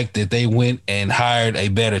do like that they went and hired a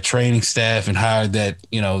better training staff and hired that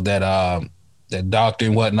doctor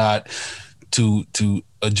and whatnot to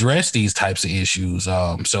address these types of issues.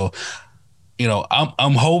 So,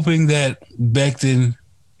 I'm hoping that Becton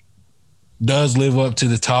does live up to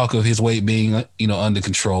the talk of his weight being, under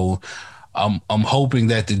control. I'm hoping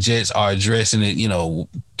that the Jets are addressing it,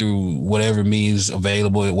 through whatever means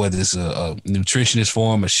available, whether it's a nutritionist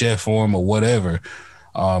for him, a chef for him, or whatever,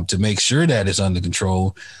 to make sure that it's under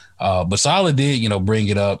control. But Saleh did, bring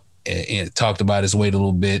it up and talked about his weight a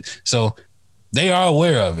little bit. So they are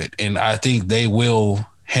aware of it, and I think they will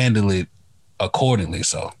handle it accordingly.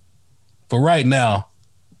 So for right now,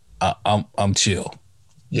 I'm chill.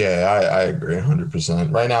 Yeah, I agree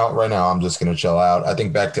 100%. Right now, I'm just going to chill out. I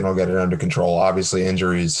think Becton will get it under control. Obviously,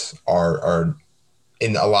 injuries are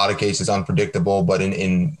in a lot of cases unpredictable, but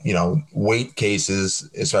in weight cases,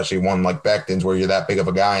 especially one like Becton's where you're that big of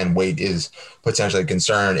a guy and weight is potentially a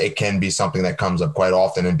concern, it can be something that comes up quite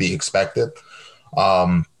often and be expected.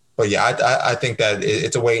 But yeah, I think that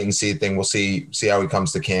it's a wait and see thing. We'll see how he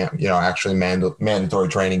comes to camp, actually mandatory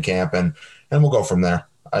training camp, and we'll go from there.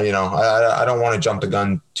 I don't want to jump the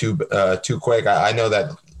gun too quick. I know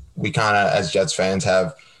that we kind of, as Jets fans,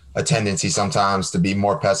 have a tendency sometimes to be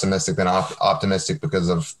more pessimistic than optimistic because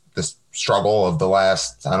of this struggle of the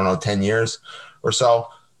last, 10 years or so.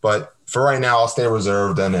 But for right now, I'll stay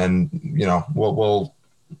reserved and we'll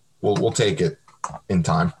take it in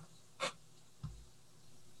time.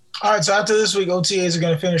 All right, so after this week, OTAs are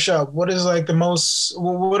going to finish up. What are some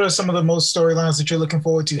of the most storylines that you're looking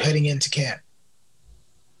forward to heading into camp?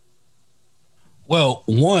 Well,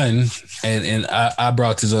 one, and I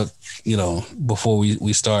brought this up, before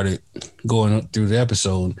we started going through the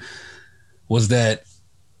episode, was that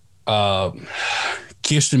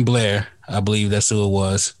Kirsten Blair, I believe that's who it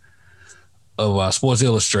was, of Sports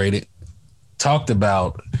Illustrated, talked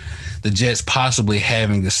about the Jets possibly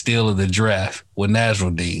having the steal of the draft with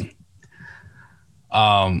Nasrildeen.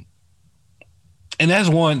 And that's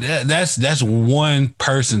one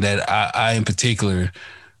person that I in particular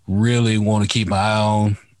really want to keep my eye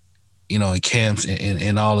on, in camps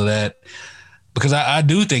and all of that, because I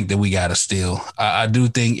do think that we got a steal. I do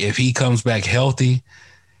think if he comes back healthy,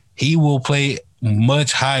 he will play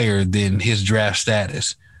much higher than his draft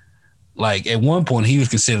status. Like at one point, he was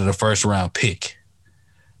considered a first round pick.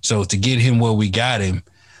 So to get him where we got him,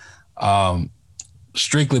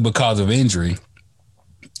 strictly because of injury,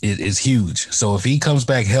 is huge. So if he comes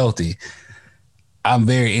back healthy, I'm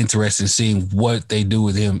very interested in seeing what they do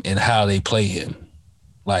with him and how they play him.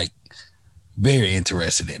 Like, very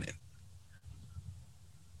interested in it.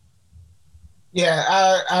 Yeah,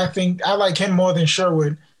 I think I like him more than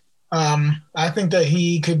Sherwood. I think that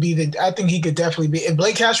he could be I think he could definitely be. If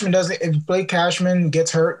Blake Cashman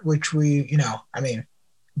gets hurt, which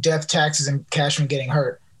death, taxes, and Cashman getting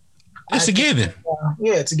hurt. It's a given.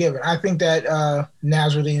 It's a given. I think that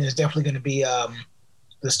Nasrildeen is definitely going to be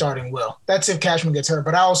the starting will. That's if Cashman gets hurt.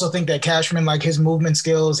 But I also think that Cashman, like his movement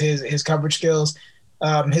skills, his coverage skills,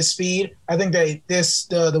 his speed, I think that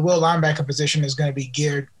the will linebacker position is going to be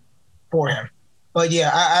geared for him. But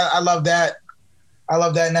yeah, I love that. I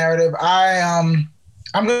love that narrative. I'm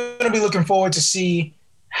going to be looking forward to see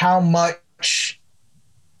how much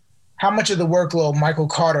of the workload Michael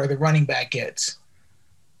Carter, the running back, gets.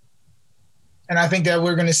 And I think that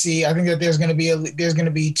we're going to see. I think that there's going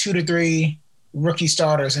to be 2 to 3 rookie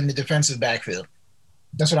starters in the defensive backfield.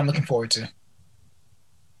 That's what I'm looking forward to.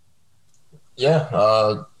 Yeah,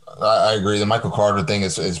 I agree. The Michael Carter thing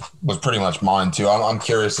was pretty much mine too. I'm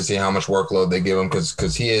curious to see how much workload they give him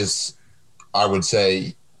because he is, I would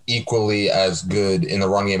say, equally as good in the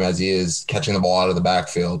run game as he is catching the ball out of the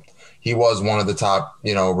backfield. He was one of the top,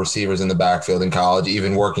 receivers in the backfield in college,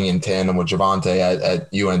 even working in tandem with Javonte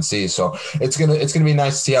at UNC. So it's gonna be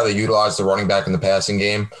nice to see how they utilize the running back in the passing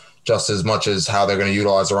game just as much as how they're going to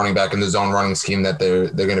utilize the running back in the zone running scheme that they're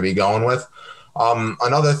going to be going with.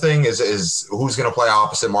 Another thing is who's going to play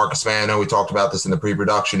opposite Marcus Maye. I know we talked about this in the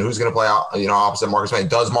pre-production. Who's going to play opposite Marcus Maye?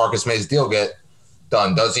 Does Marcus Maye's deal get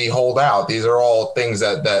done? Does he hold out? These are all things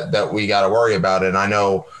that we got to worry about. And I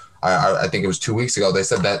know I think it was 2 weeks ago they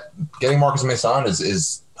said that getting Marcus Maye signed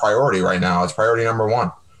is priority right now. It's priority number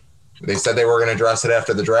one. They said they were going to address it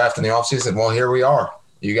after the draft in the offseason. Well, here we are.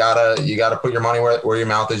 You gotta put your money where your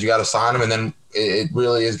mouth is. You got to sign him, and then it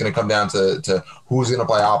really is going to come down to who's going to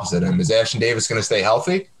play opposite him. Is Ashton Davis going to stay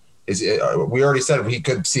healthy? We already said he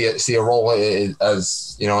could see a role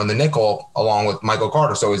as in the nickel along with Michael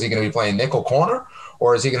Carter. So is he going to be playing nickel corner,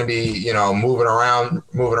 or is he going to be moving around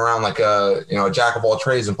like a jack of all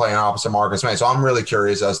trades and playing opposite Marcus Maye? So I'm really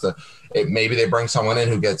curious as to maybe they bring someone in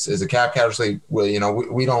who is a cap casualty. Well,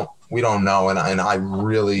 we don't know, and I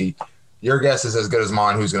really. Your guess is as good as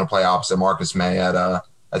mine. Who's going to play opposite Marcus Maye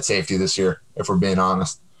at safety this year? If we're being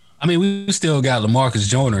honest. I mean, we still got LaMarcus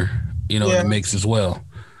Joyner, in the mix as well.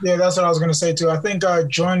 Yeah, that's what I was going to say too. I think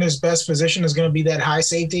Joyner's best position is going to be that high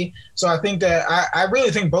safety. So I think that I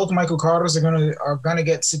really think both Michael Carters are going to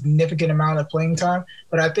get significant amount of playing time.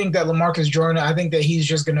 But I think that LaMarcus Joyner, I think that he's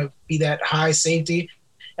just going to be that high safety.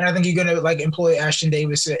 And I think you're going to employ Ashton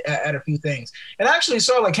Davis at a few things. And I actually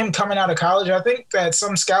saw him coming out of college. I think that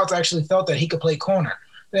some scouts actually felt that he could play corner.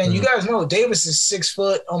 And you guys know Davis is 6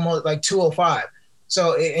 foot, almost 205.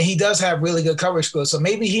 So he does have really good coverage skills. So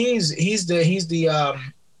maybe he's the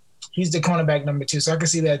cornerback number 2. So I can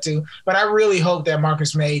see that too. But I really hope that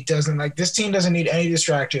Marcus Maye doesn't this team doesn't need any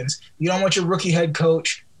distractions. You don't want your rookie head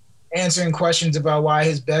coach answering questions about why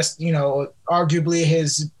his best, arguably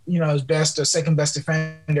his best or second best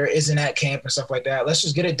defender isn't at camp and stuff like that. Let's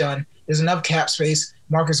just get it done. There's enough cap space.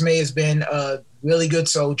 Marcus Maye has been a really good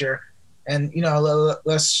soldier, and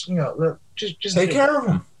let's just take care of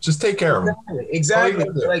him. Just take care of him. Exactly.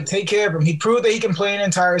 Take care of him. He proved that he can play an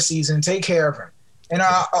entire season. Take care of him. And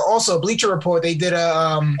also, Bleacher Report, they did a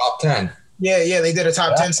top 10. Yeah, they did a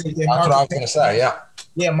top 10 season. That's what I was going to say. Yeah.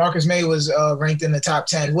 Yeah, Marcus Maye was ranked in the top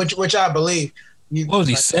 10, which I believe. What was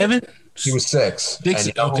he, 7? He was 6.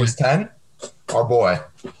 And Okay. who's 10? Our boy.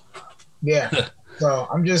 Yeah. So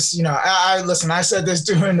I'm just, I listen, I said this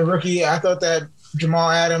during the rookie. I thought that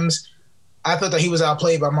Jamal Adams, I thought that he was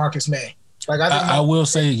outplayed by Marcus Maye. I will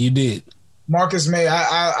say you did. Marcus Maye,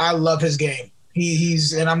 I love his game.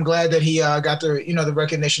 And I'm glad that he got the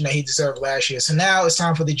recognition that he deserved last year. So now it's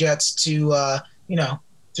time for the Jets to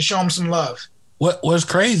show him some love. What's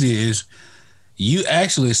crazy is you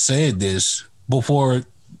actually said this before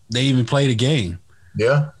they even played a game.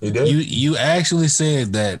 Yeah, he did. You actually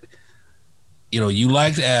said that, you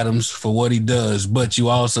liked Adams for what he does, but you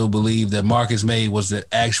also believe that Marcus Maye was the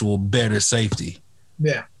actual better safety.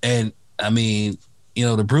 Yeah. And, I mean,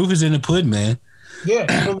 the proof is in the pudding, man.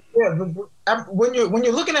 Yeah. When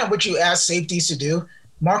you're looking at what you ask safeties to do,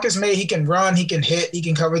 Marcus Maye, he can run, he can hit, he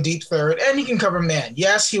can cover deep third, and he can cover man.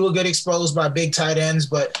 Yes, he will get exposed by big tight ends,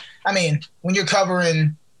 but I mean, when you're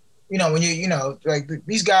covering,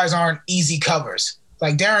 these guys aren't easy covers.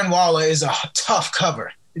 Like Darren Waller is a tough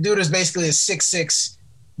cover. The dude is basically a 6'6"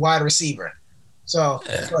 wide receiver. So,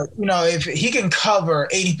 if he can cover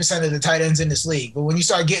 80% of the tight ends in this league, but when you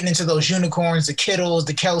start getting into those unicorns, the Kittles,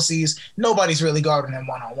 the Kelseys, nobody's really guarding them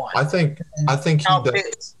one-on-one. I think he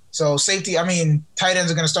does. So safety, tight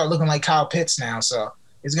ends are going to start looking like Kyle Pitts now, so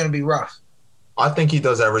it's going to be rough. I think he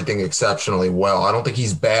does everything exceptionally well. I don't think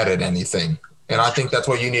he's bad at anything, and I think that's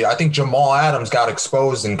what you need. I think Jamal Adams got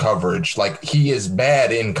exposed in coverage. He is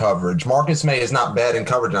bad in coverage. Marcus Maye is not bad in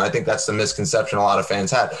coverage, and I think that's the misconception a lot of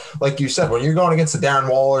fans had. Like you said, when you're going against the Darren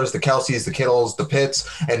Wallers, the Kelseys, the Kittles, the Pitts,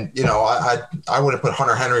 and, I wouldn't put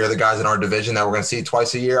Hunter Henry or the guys in our division that we're going to see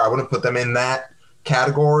twice a year. I wouldn't put them in that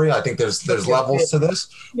category. I think there's levels to this,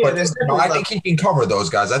 but I think he can cover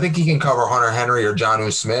those guys. I think he can cover Hunter Henry or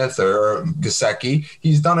Jonnu Smith or Gesicki.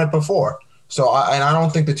 He's done it before. So I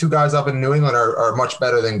don't think the two guys up in New England are much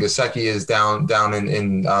better than Gesicki is down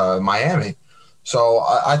in Miami. So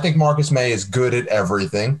I think Marcus Maye is good at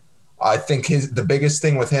everything. I think the biggest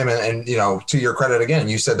thing with him, and to your credit again,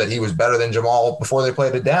 you said that he was better than Jamal before they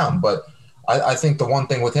played it down. But I think the one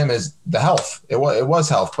thing with him is the health. It was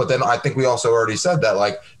health. But then I think we also already said that,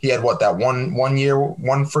 like, he had that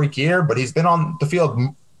one freak year, but he's been on the field,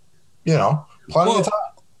 plenty of time.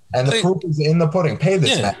 And the proof is in the pudding. Pay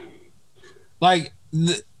this man. Like,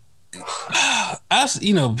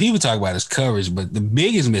 people talk about his coverage, but the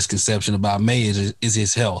biggest misconception about May is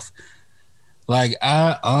his health. Like,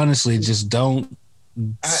 I honestly just don't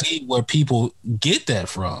see where people get that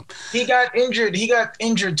from. He got injured. He got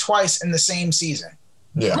injured twice in the same season.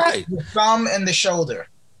 Yeah, right. The thumb and the shoulder.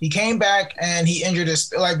 He came back and he injured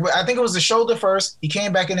his. I think it was the shoulder first. He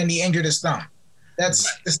came back and then he injured his thumb. That's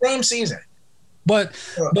the same season. But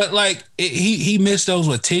he missed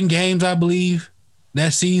those 10 games, I believe,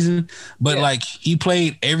 that season. But he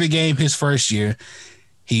played every game his first year.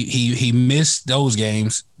 He missed those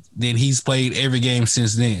games. Then he's played every game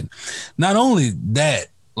since then. Not only that,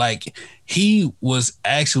 he was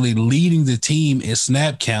actually leading the team in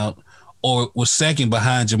snap count, or was second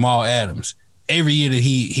behind Jamal Adams every year that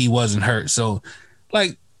he wasn't hurt. So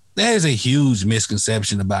that is a huge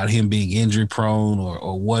misconception about him being injury prone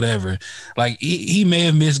or whatever. He may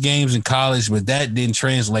have missed games in college, but that didn't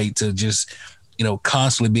translate to just,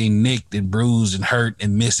 constantly being nicked and bruised and hurt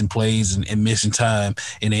and missing plays and missing time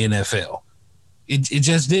in the NFL. It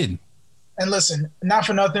just didn't. And listen, not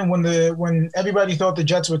for nothing, when everybody thought the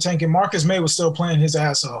Jets were tanking, Marcus Maye was still playing his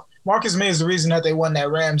ass off. Marcus Maye is the reason that they won that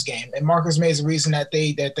Rams game, and Marcus Maye is the reason that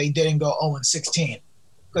they didn't go 0-16.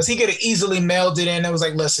 Because he could have easily mailed it in. It was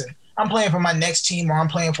like, listen, I'm playing for my next team or I'm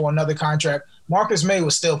playing for another contract. Marcus Maye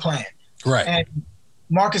was still playing. Right. And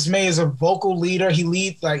Marcus Maye is a vocal leader. He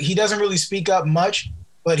leads, he doesn't really speak up much,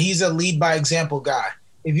 but he's a lead by example guy.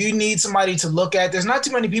 If you need somebody to look at, there's not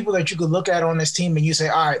too many people that you could look at on this team and you say,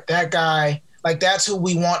 all right, that guy, that's who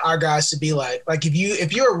we want our guys to be like.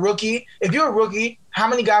 If you're a rookie, how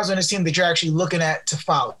many guys on this team that you're actually looking at to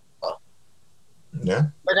follow? Yeah.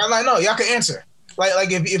 I'm like, no, y'all can answer.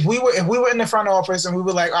 If we were in the front office and we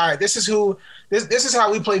were like, all right, this is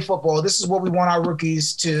how we play football. This is what we want our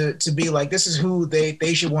rookies to be like. This is who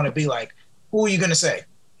they should want to be like. Who are you gonna say?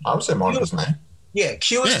 I would say Marcus Maye. Yeah,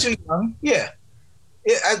 Q is too young. Yeah,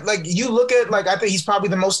 you look at I think he's probably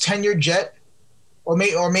the most tenured Jet, or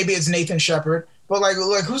maybe it's Nathan Shepard. But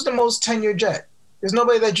who's the most tenured Jet? There's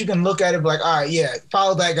nobody that you can look at and be like, all right, yeah,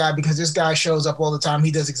 follow that guy because this guy shows up all the time.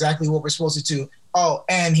 He does exactly what we're supposed to do. Oh,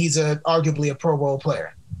 and he's arguably a Pro Bowl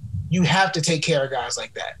player. You have to take care of guys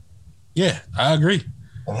like that. Yeah, I agree.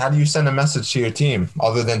 And how do you send a message to your team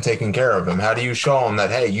other than taking care of them? How do you show them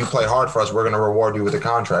that, hey, you play hard for us, we're going to reward you with a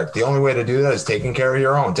contract? The only way to do that is taking care of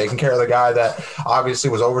your own, taking care of the guy that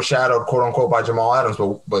obviously was overshadowed, quote unquote, by Jamal Adams,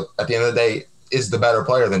 but at the end of the day is the better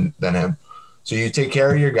player than him. So you take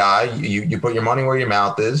care of your guy. You put your money where your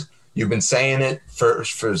mouth is. You've been saying it for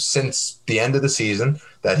since the end of the season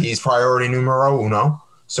that he's priority numero uno.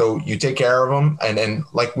 So you take care of him. And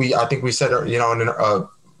I think we said,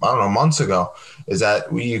 months ago, is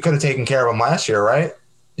that you could have taken care of him last year, right?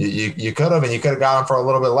 You could have, and you could have got him for a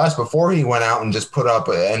little bit less before he went out and just put up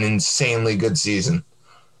an insanely good season.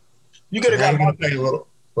 You could have got Marcus.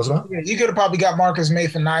 What's that? Yeah, you could have probably got Marcus Maye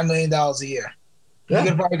for $9 million a year. Yeah. You could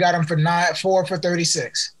have probably got him for 4 for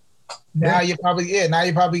 36. Now you're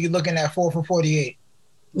probably looking at 4 for 48.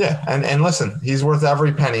 Yeah, and listen, he's worth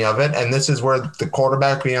every penny of it, and this is where the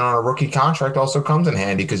quarterback being on a rookie contract also comes in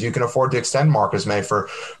handy because you can afford to extend Marcus Maye for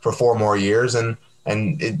 4 more years, and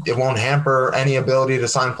it won't hamper any ability to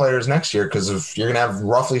sign players next year because if you're going to have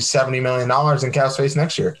roughly $70 million in cap space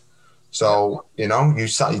next year. So, you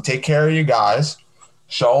take care of your guys.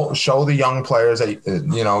 Show the young players that,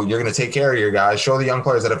 you're going to take care of your guys. Show the young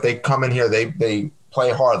players that if they come in here, they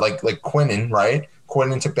play hard, like Quinnen, right?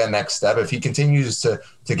 Quinnen took that next step. If he continues to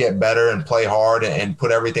get better and play hard and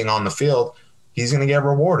put everything on the field, he's going to get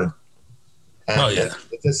rewarded. And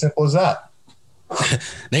it's as simple as that.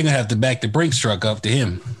 They're going to have to back the Brinks truck up to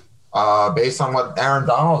him. Based on what Aaron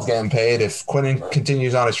Donald's getting paid, if Quinnen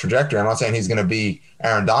continues on his trajectory, I'm not saying he's going to be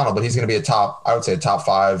Aaron Donald, but he's going to be a top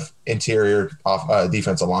 5 interior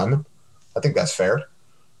defensive lineman. I think that's fair.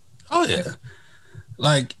 Oh, yeah.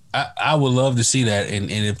 I would love to see that. And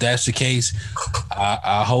if that's the case,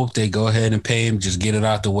 I hope they go ahead and pay him, just get it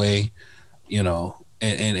out the way,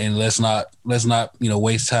 and let's not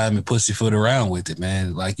waste time and pussyfoot around with it,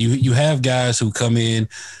 man. You have guys who come in,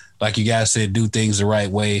 like you guys said, do things the right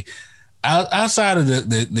way. Outside of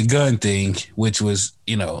the gun thing, which was,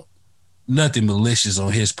 nothing malicious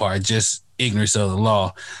on his part, just ignorance of the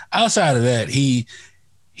law. Outside of that, he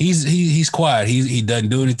he's quiet. He doesn't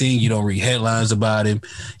do anything. You don't read headlines about him.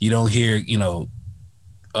 You don't hear,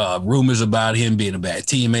 rumors about him being a bad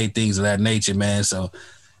teammate, things of that nature, man. So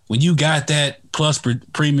when you got that plus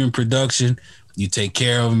premium production, you take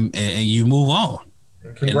care of him and you move on.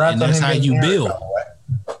 Congrats and that's how you build.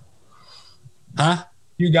 Huh?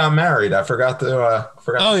 You got married. I forgot to.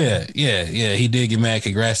 Oh yeah. He did get married.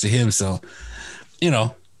 Congrats to him. So,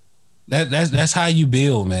 that's how you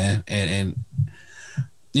build, man. And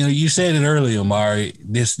you said it earlier, Amari.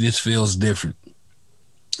 This feels different,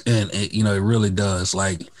 and it really does.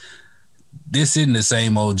 Like, this isn't the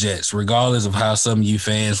same old Jets, regardless of how some of you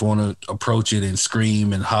fans want to approach it and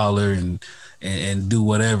scream and holler and do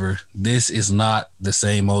whatever. This is not the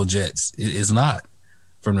same old Jets. It is not.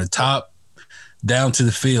 From the top down to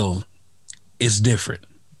the field, it's different.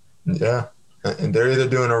 Yeah. And they're either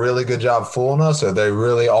doing a really good job fooling us or they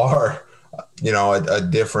really are, a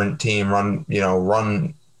different team run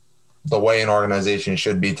the way an organization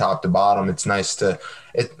should be top to bottom. It's nice and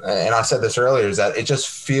I said this earlier, is that it just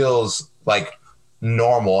feels like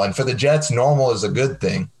normal. And for the Jets, normal is a good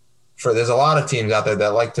thing. There's a lot of teams out there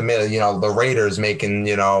that like to, the Raiders making,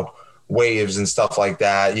 waves and stuff like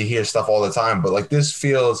that. You hear stuff all the time, but like this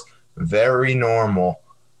feels very normal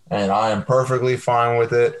and I am perfectly fine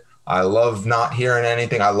with it. I love not hearing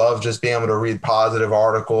anything. I love just being able to read positive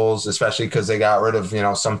articles, especially because they got rid of,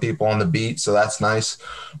 some people on the beat. So that's nice.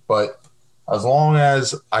 But as long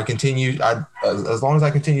as I continue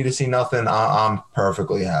to see nothing, I'm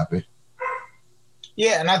perfectly happy.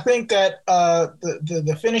 Yeah, and I think that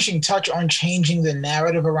the finishing touch on changing the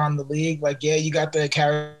narrative around the league, like, yeah, you got the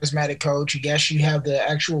charismatic coach. Yes, you have the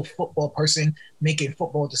actual football person making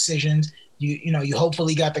football decisions. You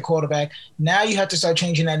hopefully got the quarterback. Now you have to start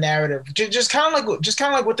changing that narrative. Just kind of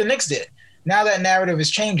like what the Knicks did. Now that narrative is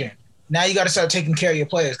changing. Now you got to start taking care of your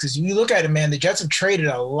players, because you look at it, man, the Jets have traded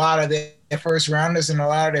a lot of their first rounders, and a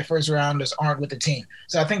lot of their first rounders aren't with the team.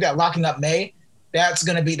 So I think that locking up May, that's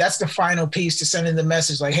the final piece to sending the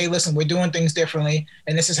message like, hey, listen, we're doing things differently,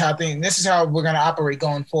 and this is how we're going to operate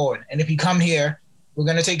going forward. And if you come here, we're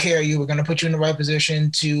going to take care of you. We're going to put you in the right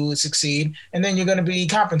position to succeed, and then you're going to be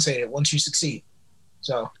compensated once you succeed.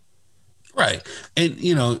 So, right, and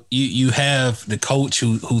you have the coach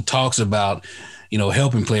who talks about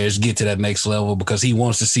helping players get to that next level because he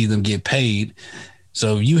wants to see them get paid.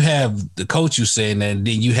 So you have the coach who's saying that, and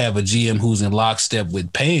then you have a GM who's in lockstep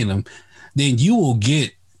with paying them. Then you will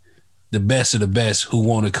get the best of the best who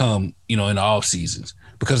want to come, in the off seasons,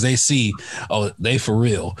 because they see, oh, they for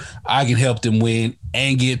real. I can help them win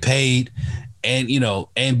and get paid and,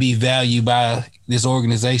 and be valued by this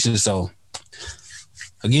organization. So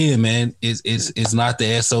again, man, it's not the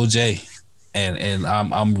SOJ. And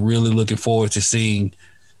I'm really looking forward to seeing,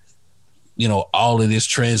 all of this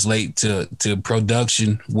translate to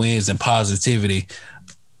production, wins, and positivity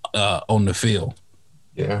on the field.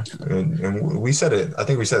 Yeah, and we said it. I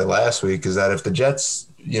think we said it last week. Is that if the Jets,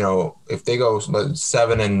 if they go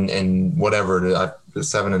 7 and whatever,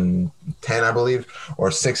 7-10, I believe, or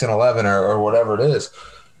 6-11, or whatever it is,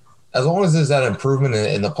 as long as there's that improvement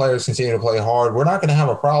and the players continue to play hard, we're not going to have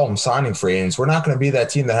a problem signing free agents. We're not going to be that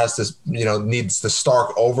team that has to, needs the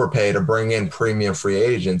stark overpay to bring in premium free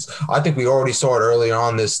agents. I think we already saw it early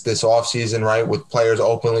on this offseason, right, with players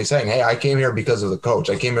openly saying, hey, I came here because of the coach.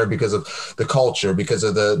 I came here because of the culture, because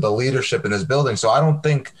of the leadership in this building. So I don't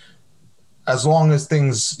think, as long as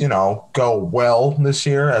things, go well this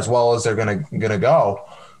year, as well as they're going to go,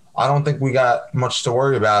 I don't think we got much to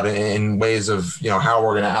worry about in ways of, how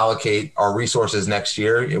we're going to allocate our resources next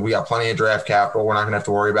year. We got plenty of draft capital. We're not going to have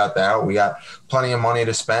to worry about that. We got plenty of money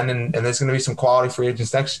to spend, and there's going to be some quality free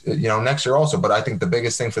agents next year also. But I think the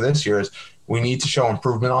biggest thing for this year is we need to show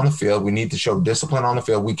improvement on the field. We need to show discipline on the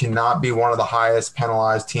field. We cannot be one of the highest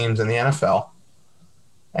penalized teams in the NFL.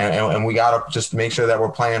 And we got to just make sure that we're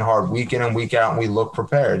playing hard week in and week out, and we look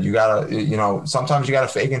prepared. You got to, sometimes you got to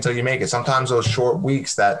fake until you make it. Sometimes those short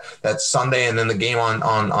weeks, that Sunday and then the game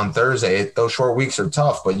on Thursday, those short weeks are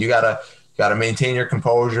tough, but you got to maintain your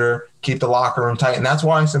composure, keep the locker room tight. And that's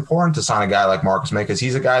why it's important to sign a guy like Marcus Maye, because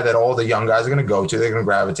he's a guy that all the young guys are going to go to, they're going to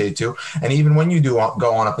gravitate to. And even when you do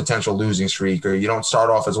go on a potential losing streak, or you don't start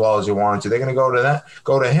off as well as you wanted to, they're going to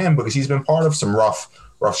go to him, because he's been part of some rough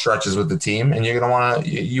stretches with the team, and you're going to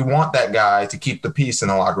you want that guy to keep the peace in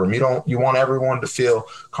the locker room. You want everyone to feel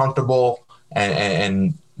comfortable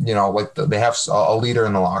and like they have a leader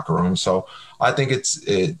in the locker room. So I think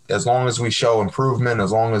as long as we show improvement,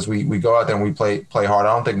 as long as we go out there and we play hard,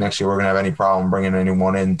 I don't think next year we're going to have any problem bringing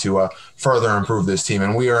anyone in to further improve this team.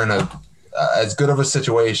 And we are in as good of a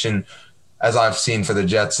situation as I've seen for the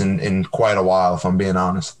Jets in quite a while, if I'm being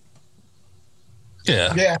honest.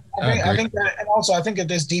 Yeah. Yeah, I I agree. think that, and also I think that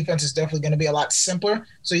this defense is definitely going to be a lot simpler.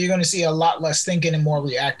 So you're going to see a lot less thinking and more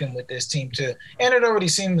reacting with this team too. And it already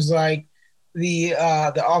seems like the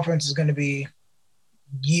offense is going to be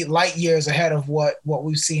light years ahead of what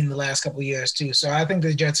we've seen the last couple of years too. So I think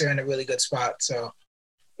the Jets are in a really good spot. So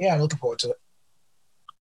yeah, I'm looking forward to it.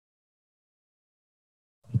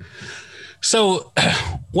 So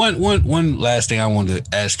one last thing I wanted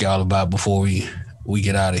to ask y'all about before we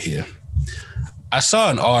get out of here. I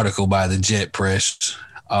saw an article by the Jet Press,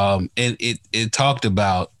 and it talked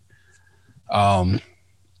about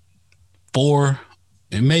four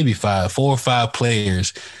or five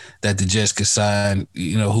players that the Jets could sign,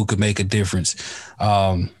 who could make a difference.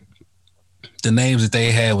 The names that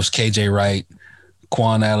they had was KJ Wright,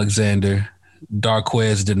 Quan Alexander,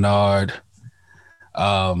 Darquez Denard,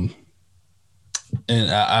 and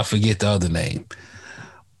I forget the other name.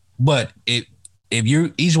 But if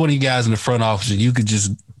you're each one of you guys in the front office, you could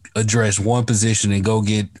just address one position and go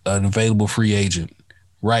get an available free agent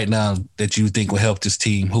right now that you think will help this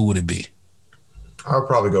team, who would it be? I would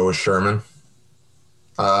probably go with Sherman.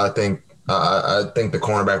 I think the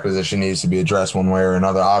cornerback position needs to be addressed one way or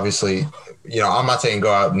another. Obviously, I'm not saying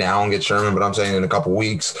go out now and get Sherman, but I'm saying in a couple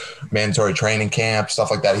weeks, mandatory training camp,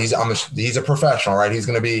 stuff like that. He's a professional, right? It's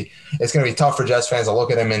going to be tough for Jets fans to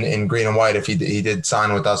look at him in green and white if he did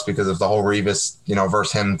sign with us because of the whole Revis,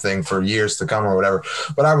 versus him thing for years to come or whatever.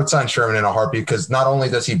 But I would sign Sherman in a heartbeat because not only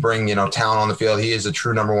does he bring, talent on the field, he is a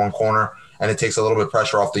true number one corner, and it takes a little bit of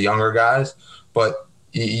pressure off the younger guys. But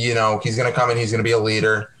he's going to come in, he's going to be a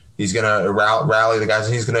leader. He's going to rally the guys,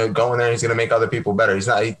 and he's going to go in there and he's going to make other people better.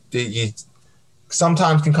 He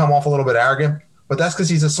sometimes can come off a little bit arrogant, but that's because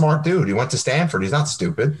he's a smart dude. He went to Stanford. He's not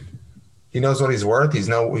stupid. He knows what he's worth.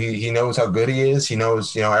 He knows how good he is. He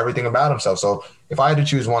knows, everything about himself. So if I had to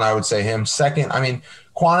choose one, I would say him. Second,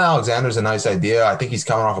 Quan Alexander's a nice idea. I think he's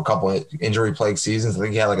coming off a couple of injury-plagued seasons. I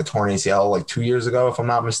think he had like a torn ACL like 2 years ago, if I'm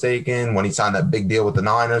not mistaken, when he signed that big deal with the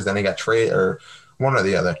Niners. Then he got traded, or one or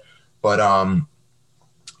the other. But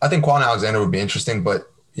I think Quan Alexander would be interesting,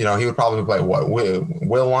 but he would probably play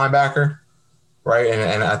will linebacker, right?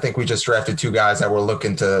 And I think we just drafted two guys that were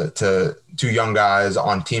looking to two young guys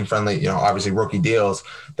on team friendly, obviously rookie deals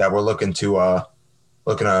that we're looking to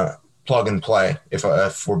plug and play.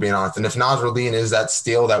 If we're being honest, and if Nasrildeen is that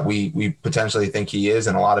steal that we potentially think he is,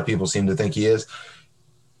 and a lot of people seem to think he is,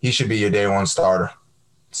 he should be your day one starter.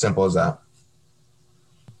 Simple as that.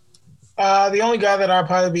 The only guy that I'd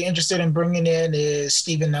probably be interested in bringing in is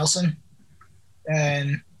Steven Nelson.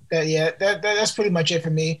 And that's pretty much it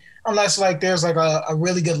for me. Unless like there's like a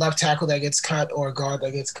really good left tackle that gets cut or a guard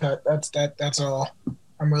that gets cut. That's all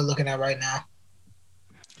I'm really looking at right now.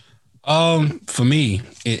 For me,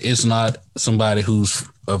 it's not somebody who's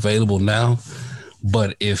available now.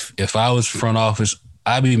 But if I was front office,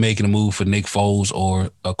 I'd be making a move for Nick Foles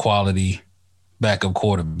or a quality backup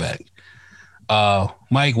quarterback.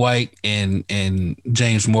 Mike White and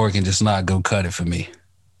James Morgan just not gonna cut it for me.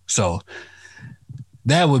 So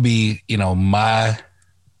that would be,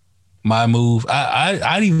 my move.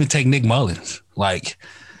 I'd even take Nick Mullins, like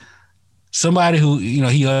somebody who,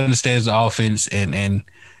 he understands the offense and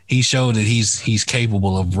he showed that he's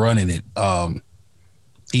capable of running it.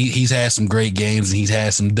 He's had some great games and he's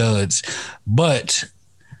had some duds, but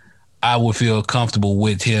I would feel comfortable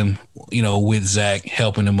with him, with Zach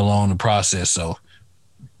helping him along the process. So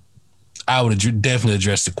I would definitely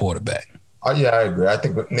address the quarterback. Yeah, I agree. I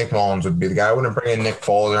think Nick Mullins would be the guy. I wouldn't bring in Nick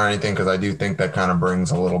Foles or anything because I do think that kind of brings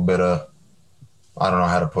a little bit of, I don't know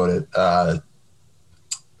how to put it,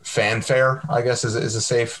 fanfare, I guess is a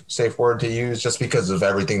safe word to use, just because of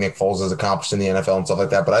everything Nick Foles has accomplished in the NFL and stuff like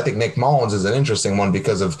that. But I think Nick Mullins is an interesting one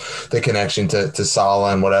because of the connection to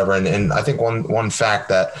Saleh and whatever. And I think one fact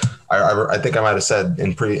that I think I might have said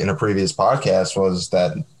in a previous podcast was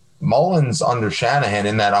that Mullins under Shanahan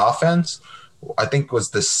in that offense, I think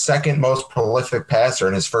was the second most prolific passer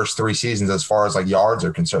in his first 3 seasons as far as like yards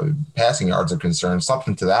are concerned, passing yards are concerned,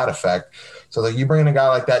 something to that effect. So like you bring in a guy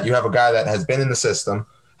like that, you have a guy that has been in the system,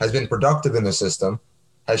 has been productive in the system,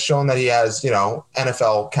 has shown that he has,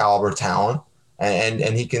 NFL caliber talent,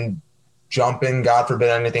 and he can jump in, God forbid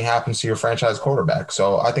anything happens to your franchise quarterback.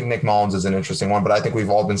 So I think Nick Mullins is an interesting one, but I think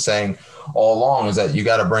we've all been saying all along is that you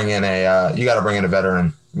got to bring in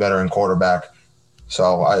a veteran quarterback.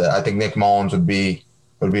 So I think Nick Mullins would be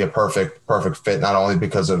a perfect fit, not only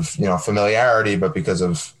because of, familiarity, but because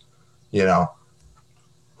of,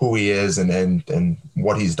 who he is and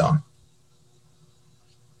what he's done.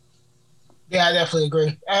 Yeah, I definitely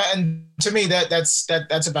agree. And to me, that's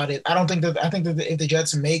about it. I think that if the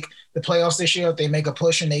Jets make the playoffs this year, if they make a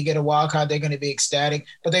push and they get a wild card, they're going to be ecstatic.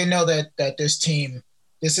 But they know that this team,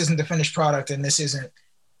 this isn't the finished product, and this isn't,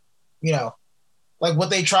 you know, like what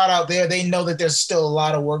they tried out there. They know that there's still a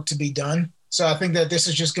lot of work to be done. So I think that this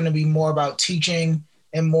is just going to be more about teaching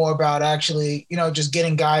and more about actually, just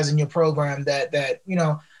getting guys in your program that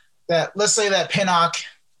let's say that Pinnock,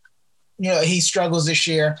 he struggles this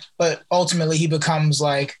year, but ultimately he becomes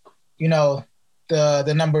like,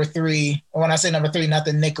 the number three. When I say number three, not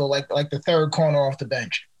the nickel, like the third corner off the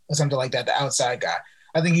bench or something like that, the outside guy.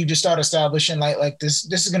 I think you just start establishing like this.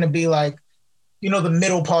 This is going to be like, the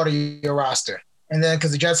middle part of your roster. And then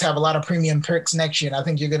because the Jets have a lot of premium picks next year, and I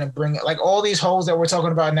think you're going to bring it. Like all these holes that we're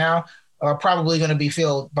talking about now are probably going to be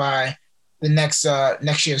filled by the next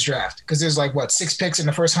year's draft. Because there's 6 picks in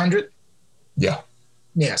the first 100? Yeah.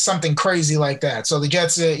 Yeah, something crazy like that. So the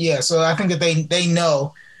Jets, so I think that they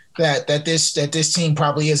know that this team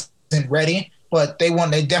probably isn't ready, but they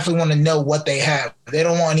definitely want to know what they have. They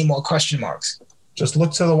don't want any more question marks. Just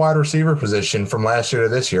look to the wide receiver position from last year to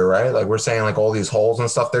this year, right? Like we're saying, like all these holes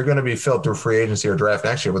and stuff, they're going to be filled through free agency or draft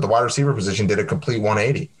next year. But the wide receiver position did a complete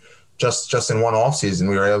 180. Just in one offseason,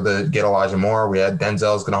 we were able to get Elijah Moore. We had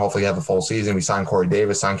Denzel's going to hopefully have a full season. We signed Corey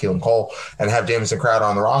Davis, signed Keelan Cole, and have Jamison Crowder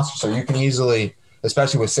on the roster. So you can easily,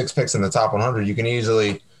 especially with 6 picks in the top 100, you can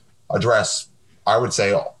easily address, I would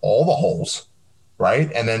say, all the holes,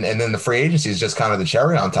 right? And then the free agency is just kind of the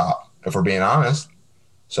cherry on top, if we're being honest.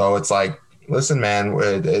 So it's like, listen, man,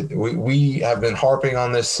 we have been harping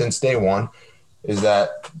on this since day one, is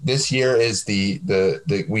that this year is the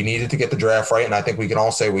we needed to get the draft right, and I think we can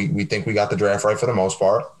all say we think we got the draft right for the most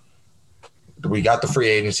part. We got the free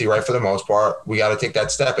agency right for the most part. We got to take that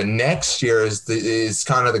step, and next year is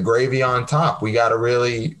kind of the gravy on top. We got to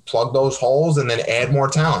really plug those holes and then add more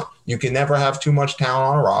talent. You can never have too much talent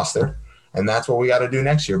on a roster, and that's what we got to do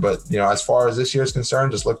next year. But as far as this year is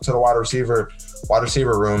concerned, just look to the wide receiver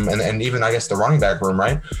room, and even I guess the running back room,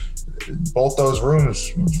 right? Both those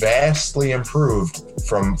rooms vastly improved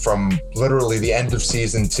from literally the end of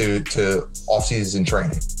season to off-season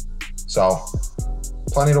training. So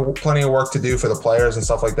plenty of work to do for the players and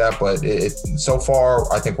stuff like that. But so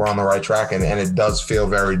far, I think we're on the right track, and it does feel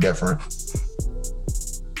very different.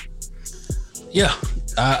 Yeah,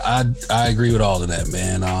 I agree with all of that,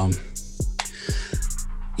 man.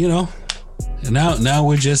 And now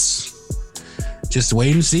we're just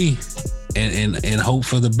wait and see and hope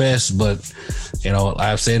for the best. But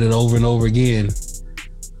I've said it over and over again.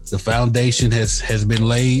 The foundation has been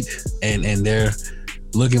laid, and they're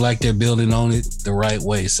looking like they're building on it the right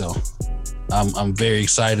way. So I'm very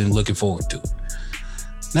excited and looking forward to it.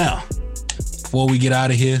 Now, before we get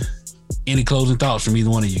out of here, any closing thoughts from either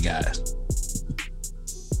one of you guys?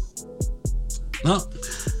 No?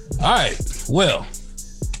 All right. Well,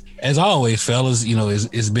 as always, fellas,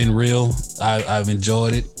 it's been real. I've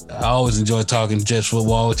enjoyed it. I always enjoy talking Jets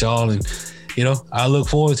football with y'all, and I look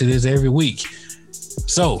forward to this every week.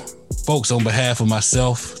 So, folks, on behalf of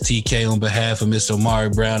myself, TK, on behalf of Mr. Omari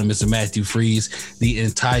Brown and Mr. Matthew Freeze, the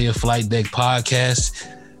entire Flight Deck podcast,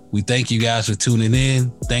 we thank you guys for tuning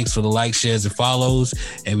in. Thanks for the likes, shares, and follows,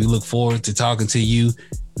 and we look forward to talking to you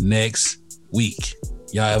next week.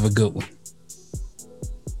 Y'all have a good one.